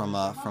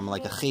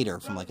like a cheder,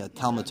 from like a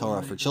Talmud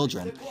Torah for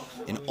children,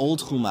 an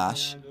old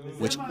chumash,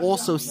 which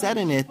also said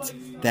in it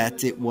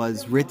that it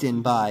was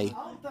written by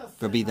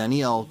Rabbi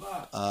Daniel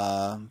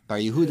Bar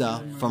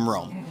Yehuda from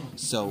Rome.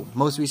 So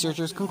most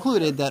researchers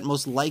concluded that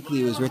most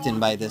likely it was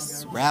written by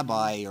this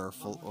rabbi or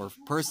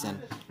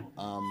person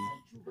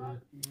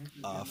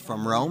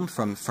from Rome,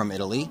 from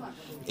Italy.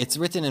 It's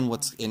written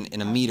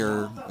in a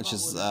meter, which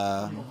is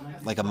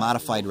like a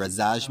modified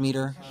Razaj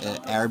meter,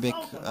 Arabic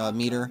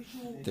meter.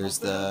 There's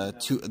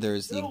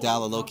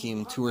Yigdal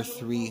Elokim 2 or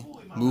 3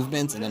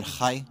 movements, and then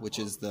Chai, which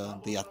is the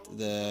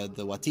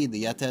Watid,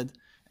 the Yated,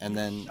 and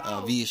then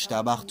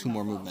V'yishtabach, 2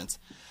 more movements.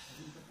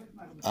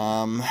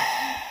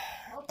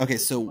 Okay,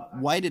 so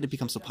why did it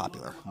become so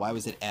popular? Why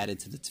was it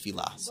added to the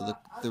tefillah? So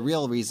the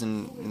real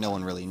reason, no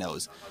one really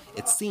knows.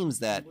 It seems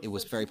that it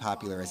was very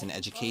popular as an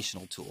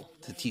educational tool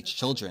to teach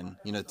children.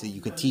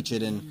 You could teach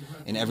it in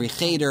every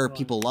cheder.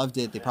 People loved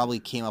it. They probably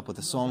came up with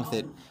a song for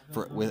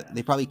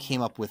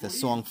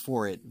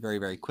it very,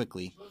 very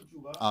quickly.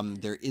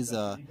 There is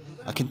a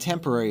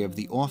contemporary of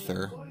the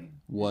author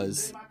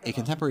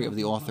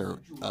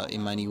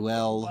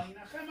Emmanuel.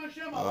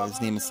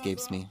 His name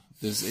escapes me.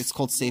 It's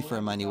called Sefer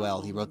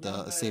Emmanuel. He wrote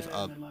a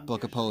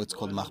book of poets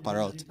called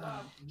Machbarot.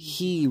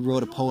 He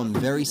wrote a poem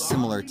very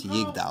similar to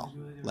Yigdal,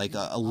 like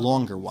a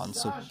longer one.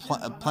 So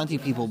plenty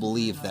of people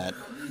believe that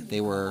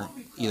they were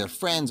either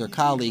friends or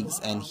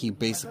colleagues, and he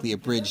basically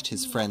abridged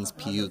his friend's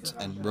piyut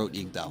and wrote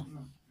Yigdal.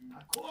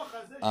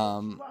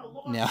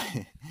 Now,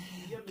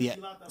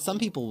 some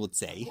people would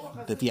say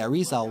that the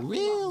Arizal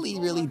really,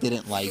 really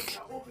didn't like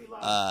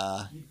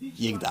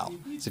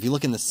Yigdal. So if you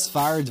look in the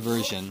Sfard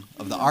version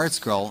of the Art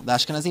Scroll, the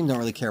Ashkenazim don't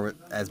really care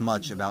as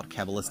much about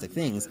Kabbalistic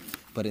things,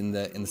 but in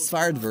the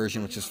Sfard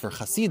version, which is for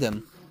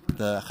Hasidim,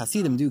 the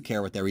Hasidim do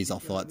care what the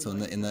Arizal thought. So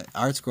in the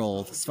Art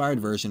Scroll, the Sfard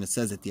version, it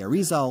says that the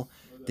Arizal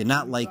did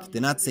not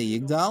say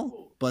Yigdal,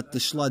 but the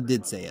Shla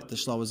did say it. The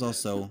Shla was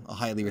also a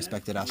highly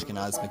respected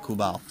Ashkenaz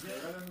Mekubal.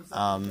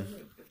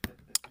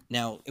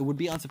 Now, it would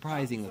be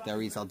unsurprising that the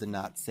Arizal did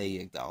not say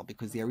Yigdal,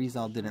 because the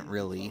Arizal didn't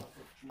really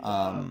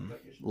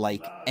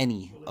like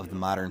any of the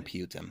modern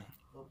piyutim.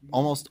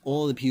 Almost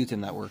all the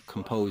piyutim that were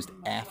composed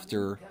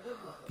after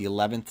the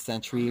 11th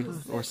century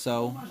or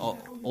so,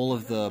 all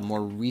of the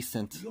more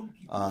recent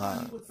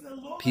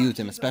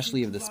piyutim,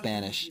 especially of the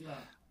Spanish,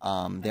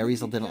 the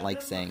Arizal didn't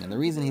like saying. And the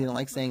reason he didn't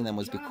like saying them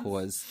was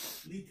because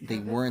they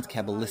weren't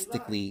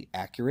Kabbalistically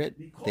accurate.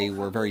 They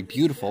were very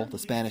beautiful. The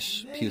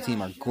Spanish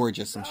piyutim are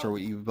gorgeous. I'm sure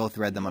you both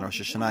read them on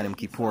Rosh Hashanah and Yom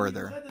Kippur.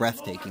 They're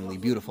breathtakingly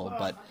beautiful,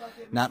 but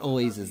not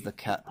always is the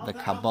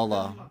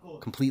Kabbalah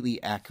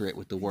completely accurate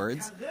with the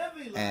words.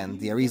 And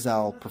the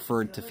Arizal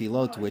preferred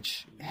Tefilot,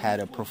 which had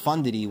a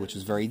profundity which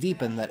was very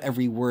deep, and that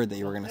every word that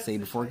you were going to say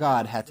before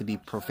God had to be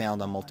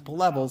profound on multiple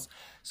levels.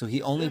 So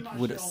he only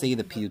would say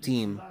the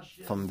piyutim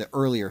from the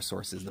earlier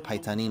sources, the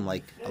Paitanim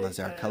like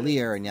Elazar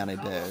Kalir and Yanai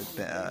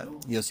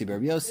Yossi Ber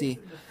Yossi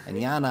and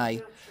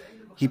Yanai.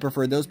 He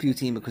preferred those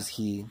piyutim because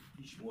he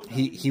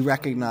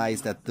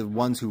recognized that the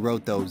ones who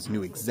wrote those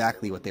knew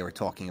exactly what they were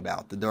talking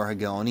about. The Dor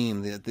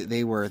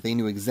HaGeonim, they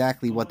knew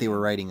exactly what they were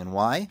writing and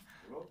why.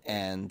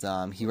 And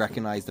he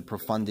recognized the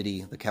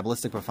profundity, the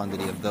Kabbalistic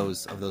profundity of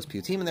those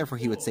piyutim, and therefore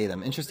he would say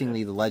them.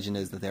 Interestingly, the legend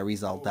is that the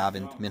Arizal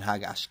davened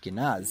Minhag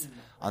Ashkenaz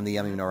on the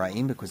Yamim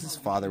Noraim because his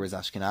father was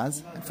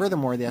Ashkenaz. And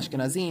furthermore, the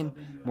Ashkenazim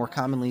more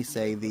commonly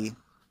say the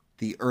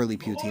the early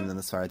Piyutim than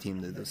the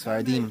Sfaradim. The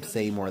Sfaradim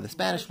say more of the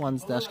Spanish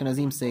ones. The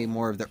Ashkenazim say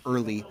more of the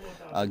early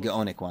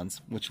Gaonic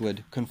ones, which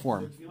would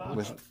conform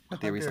with what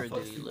the Arizal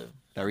thought.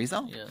 The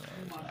Arizal? Yeah.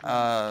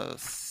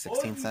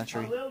 16th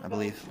century, I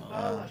believe.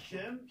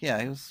 Yeah,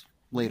 it was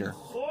later.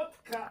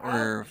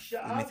 Or,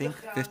 let me think,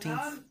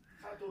 15th?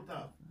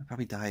 He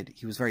probably died.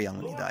 He was very young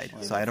when he died,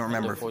 so I don't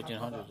remember.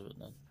 1400s of it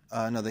then.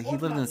 No, he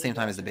lived in the same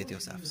time as the Beit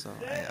Yosef, so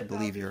I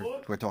believe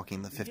we're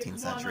talking the 15th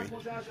century.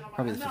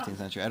 Probably the 15th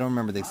century. I don't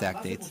remember the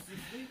exact dates.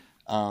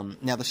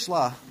 Now, the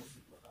Shla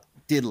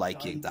did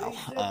like Yigdal,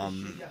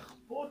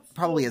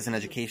 probably as an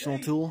educational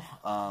tool,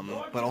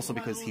 but also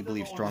because he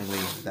believed strongly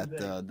that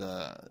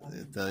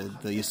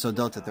the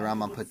Yesodot that the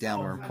Rambam put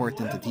down were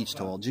important to teach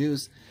to all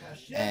Jews,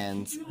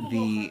 and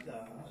the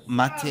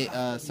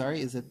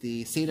is it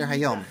the Seder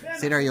Hayom?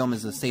 Seder Hayom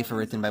is a sefer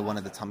written by one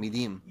of the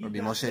Talmidim, Rabbi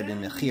Moshe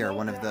ben Mechir,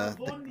 one of the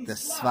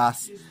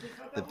Sfas,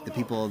 the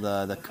people,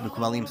 the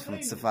Kubalim from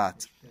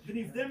Tzfat.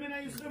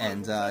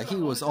 And he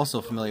was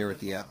also familiar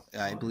with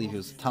I believe he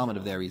was a Talmud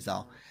of the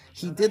Arizal.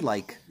 He did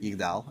like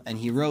Yigdal, and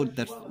he wrote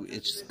that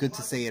it's good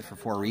to say it for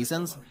 4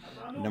 reasons.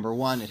 Number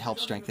 1, it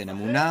helps strengthen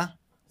Emunah.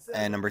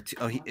 And number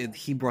 2,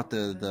 he brought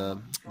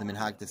the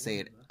minhag to say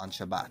it on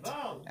Shabbat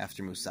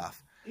after Musaf.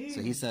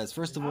 So he says,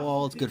 first of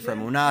all, it's good for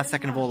Emunah.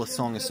 Second of all, the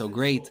song is so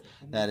great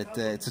that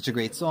it's such a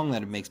great song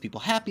that it makes people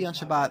happy on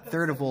Shabbat.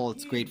 Third of all,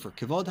 it's great for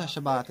Kivod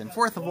HaShabbat. And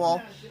fourth of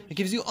all, it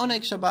gives you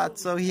Oneg Shabbat.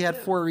 So he had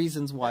 4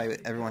 reasons why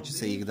everyone should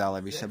say Yigdal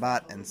every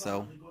Shabbat. And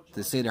so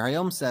the Seder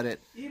Hayom said it.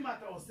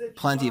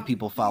 Plenty of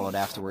people followed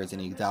afterwards,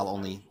 and Yigdal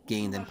only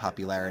gained in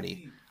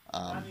popularity.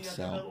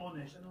 So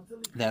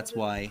that's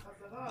why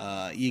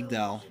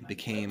Yigdal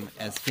became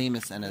as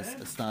famous and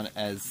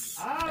as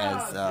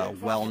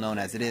well known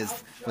as it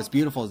is. What's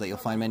beautiful is that you'll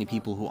find many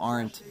people who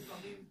aren't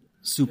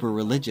super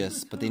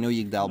religious, but they know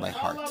Yigdal by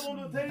heart,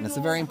 and it's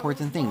a very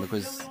important thing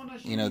because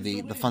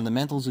the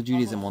fundamentals of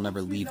Judaism will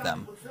never leave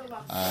them.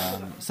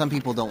 Some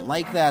people don't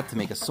like that, to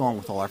make a song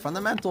with all our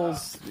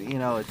fundamentals.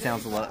 It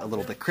sounds a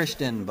little bit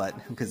Christian, but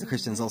because the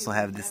Christians also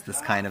have this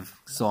kind of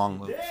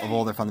song of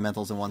all their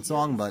fundamentals in one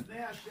song, but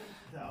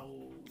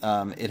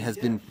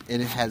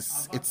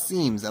it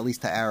seems, at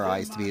least to our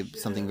eyes, to be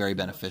something very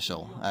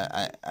beneficial.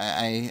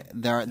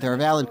 There are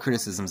valid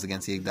criticisms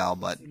against Yigdal,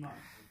 but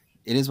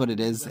it is what it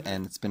is,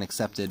 and it's been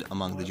accepted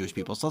among the Jewish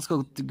people. So let's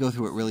go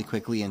through it really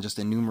quickly and just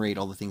enumerate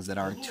all the things that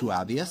aren't too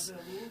obvious.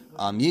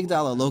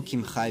 Yigdal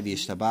Elokim Chai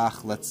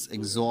V'Yishtabach. Let's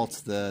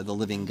exalt the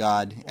living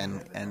God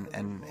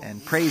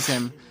and praise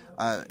Him.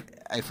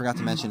 I forgot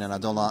to mention in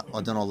Adon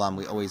Olam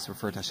we always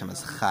refer to Hashem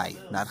as Chai,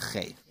 not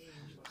Chei.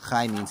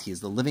 Chai means He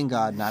is the living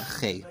God, not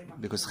Chei,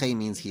 because Chei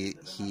means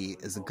He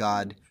is a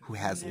God who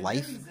has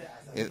life.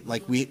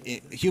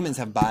 Humans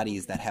have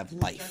bodies that have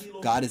life.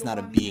 God is not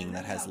a being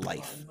that has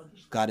life.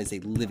 God is a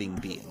living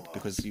being,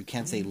 because you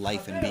can't say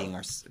life and being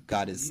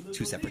God is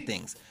 2 separate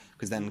things,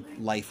 because then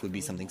life would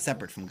be something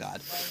separate from God.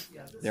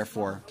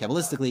 Therefore,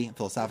 Kabbalistically,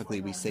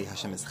 philosophically, we say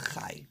Hashem is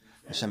Chai.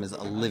 Hashem is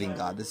a living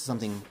God. This is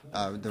something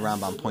the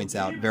Rambam points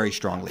out very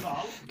strongly.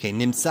 Okay,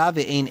 Nimtza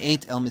ve'ein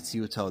eit el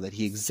mitziuto, that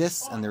He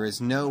exists and there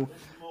is no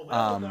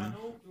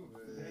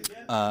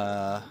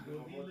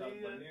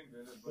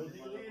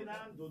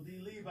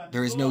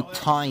there is no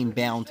time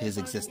bound to His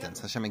existence.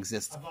 Hashem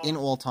exists in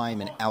all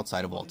time and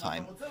outside of all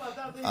time,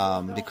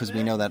 because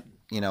we know that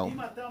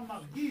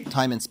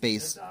time and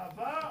space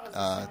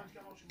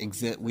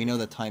we know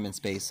that time and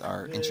space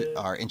are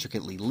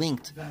intricately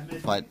linked,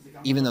 but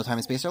even though time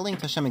and space are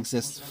linked, Hashem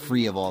exists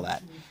free of all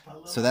that.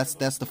 So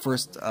that's the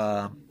first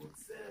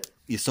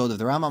Yesod of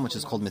the Rambam, which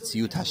is called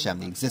Mitziut Hashem,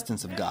 the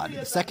existence of God.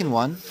 The second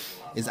one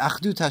is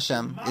Achdut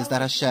Hashem, is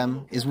that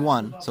Hashem is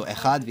one. So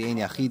Echad v'ein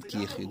yachid ki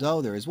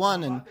yichido, there is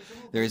one, and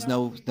there is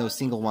no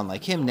single one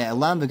like Him.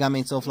 Ne'elam v'gam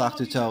ein sof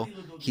la'achduto,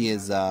 He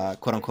is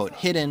quote unquote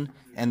hidden,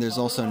 and there's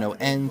also no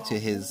end to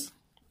His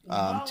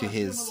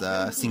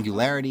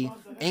singularity.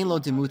 Ein lo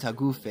demut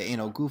haguf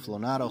ve'eino guf lo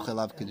naro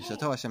chelav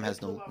kedushato. Hashem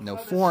has no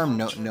form,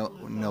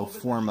 no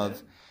form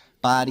of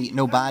body,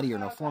 no body or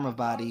no form of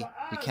body.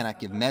 We cannot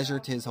give measure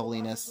to His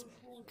holiness.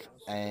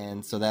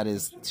 And so that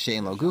is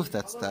she'ein lo guf.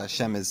 That's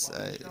Hashem is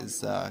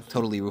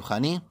totally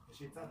ruchani.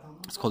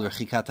 It's called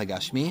rechikat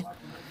hagashmi.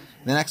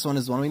 The next one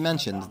is the one we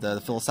mentioned, the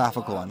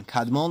philosophical one.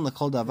 Kadmon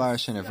lekol davar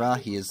shenevra.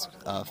 He is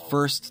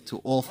first to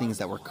all things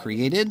that were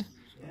created.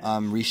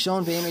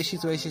 Rishon ve'ein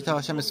reshito reshito.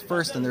 Hashem is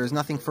first, and there is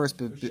nothing first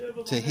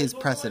to His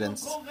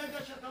precedence.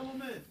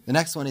 The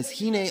next one is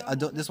Hine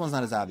Adon. This one's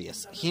not as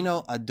obvious.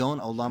 Hino Adon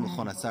Olam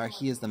l'chonatzar.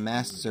 He is the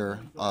master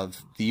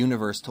of the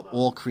universe to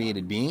all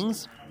created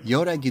beings.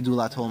 Yoda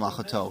Gidulat Hol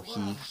Machato.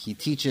 He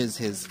teaches,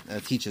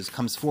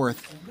 comes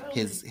forth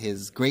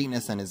his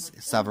greatness and His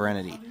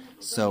sovereignty.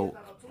 So,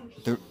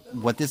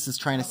 what this is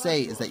trying to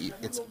say is that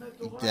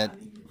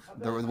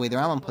the way the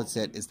Rambam puts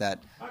it is that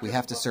we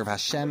have to serve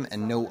Hashem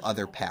and no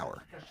other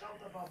power.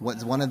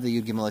 What's one of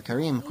the Yud Gimel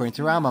Karim, according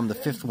to Rambam, the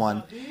 5th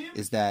one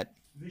is that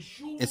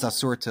it's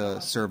asur to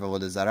serve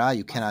Avodah Zarah.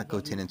 You cannot go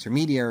to an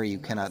intermediary. You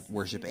cannot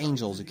worship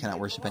angels. You cannot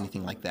worship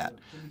anything like that.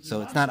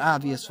 So it's not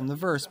obvious from the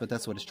verse, but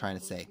that's what it's trying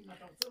to say.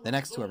 The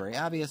next two are very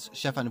obvious.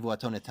 Shefa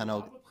nevuato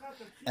netano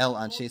el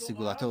anshe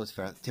segulato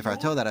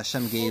tifarato, that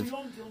Hashem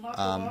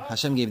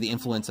gave the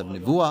influence of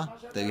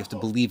nevuah, that you have to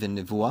believe in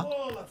nevuah,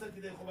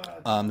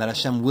 that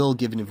Hashem will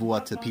give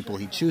nevuah to people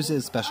He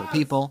chooses, special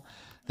people.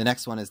 The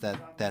next one is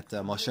that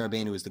Moshe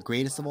Rabbeinu is the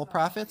greatest of all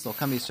prophets. That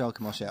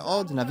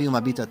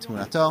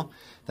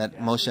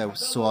Moshe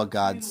saw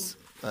God's,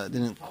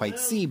 didn't quite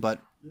see, but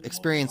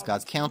experienced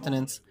God's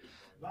countenance.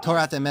 So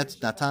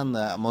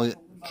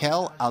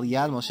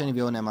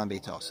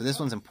this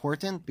one's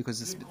important because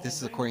this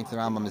is according to the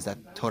Rambam, is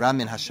that Torah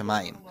min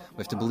hashamayim. We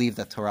have to believe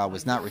that Torah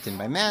was not written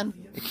by man.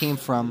 It came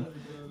from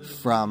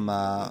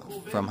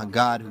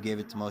God, who gave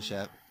it to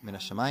Moshe min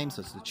hashamayim.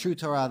 So it's the true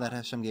Torah that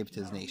Hashem gave to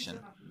His nation.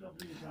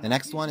 The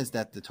next one is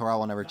that the Torah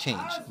will never change.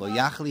 Lo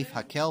yachlif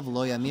hakel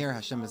v'lo yamir.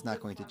 Hashem is not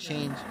going to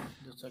change.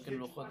 The second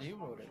luchot he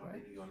wrote it,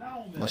 right?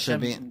 Moshe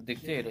Hashem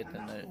dictated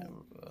and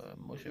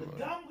Moshe wrote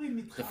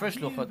it. The first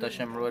luchot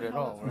Hashem wrote it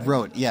all, right?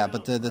 Wrote, yeah,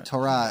 but the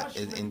Torah,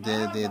 in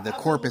the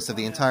corpus of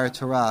the entire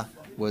Torah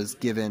was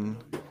given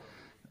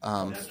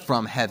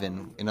from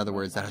heaven. In other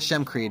words, that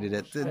Hashem created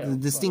it. The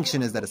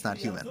distinction is that it's not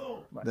human.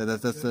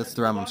 That's the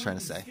Rambam's trying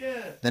to say.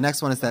 The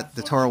next one is that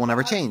the Torah will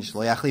never change.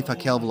 Lo yachlif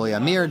hakel v'lo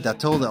yamir,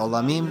 dato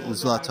le'olamim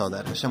uzlato,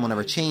 that Hashem will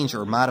never change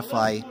or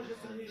modify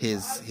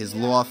His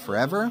law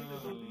forever.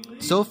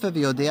 Sofa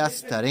v'yodea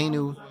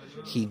starenu,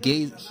 He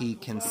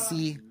can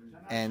see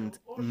and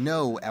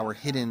know our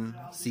hidden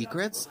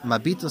secrets.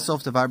 Mabito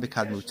sof davar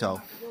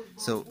b'kadmuto.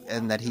 So,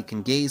 and that He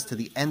can gaze to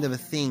the end of a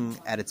thing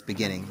at its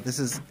beginning. This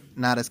is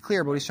not as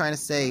clear, but what he's trying to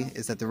say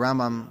is that the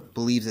Rambam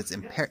believes it's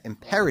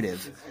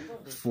imperative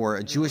for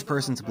a Jewish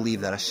person to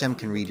believe that Hashem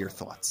can read your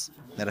thoughts,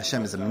 that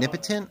Hashem is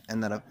omnipotent,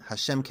 and that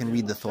Hashem can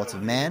read the thoughts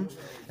of man,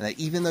 and that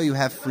even though you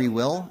have free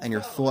will and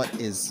your thought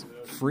is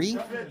free,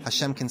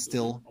 Hashem can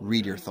still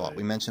read your thought.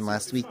 We mentioned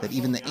last week that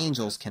even the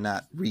angels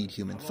cannot read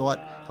human thought,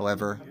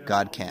 however,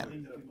 God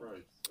can.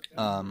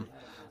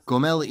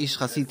 Gomel ish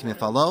chasid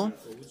k'mefalo,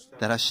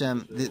 that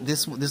Hashem,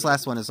 this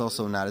last one is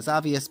also not as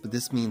obvious, but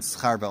this means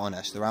schar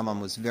va'onesh. The Rambam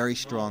was very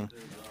strong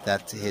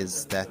that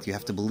you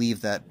have to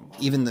believe that,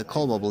 even the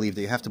Kol will believe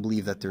that you have to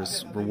believe that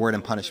there's reward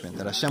and punishment,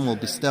 that Hashem will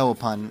bestow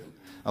upon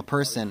a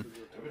person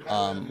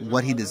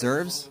what he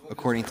deserves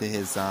according to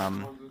his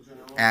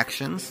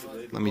actions.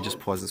 Let me just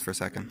pause this for a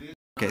second.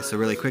 Okay, so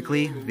really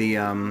quickly,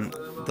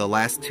 the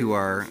last two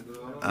are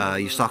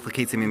Yishlach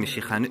l'ketzim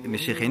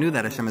Mashiachenu,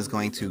 that Hashem is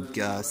going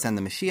to send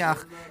the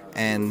Mashiach,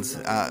 and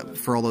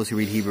for all those who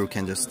read Hebrew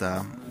can just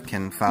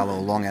can follow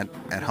along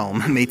at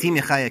home. Meitim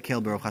Yechaya Kel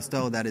Baruch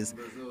Hasto, that is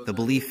the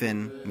belief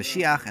in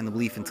Mashiach and the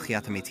belief in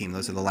Tchiyat HaMeitim.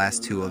 Those are the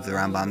last two of the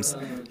Rambam's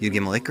Yud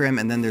Gimel Ikrim.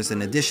 And then there's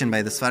an addition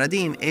by the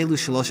Sfaradim, Elu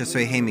Shalosh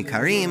Asrei Heim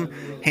Ikarim,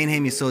 Hein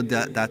Heim Yisod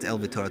Dat El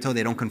V'Torato.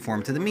 They don't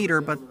conform to the meter,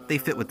 but they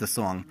fit with the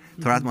song.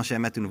 Torat Moshe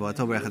Emetun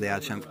V'Oto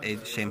Berechadei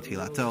Shem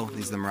Tfilato.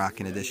 These are the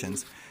Moroccan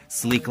editions.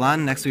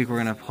 Sliklan. Next week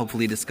we're going to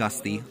hopefully discuss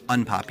the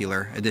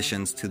unpopular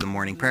additions to the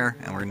morning prayer,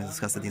 and we're going to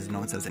discuss the things that no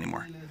one says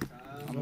anymore.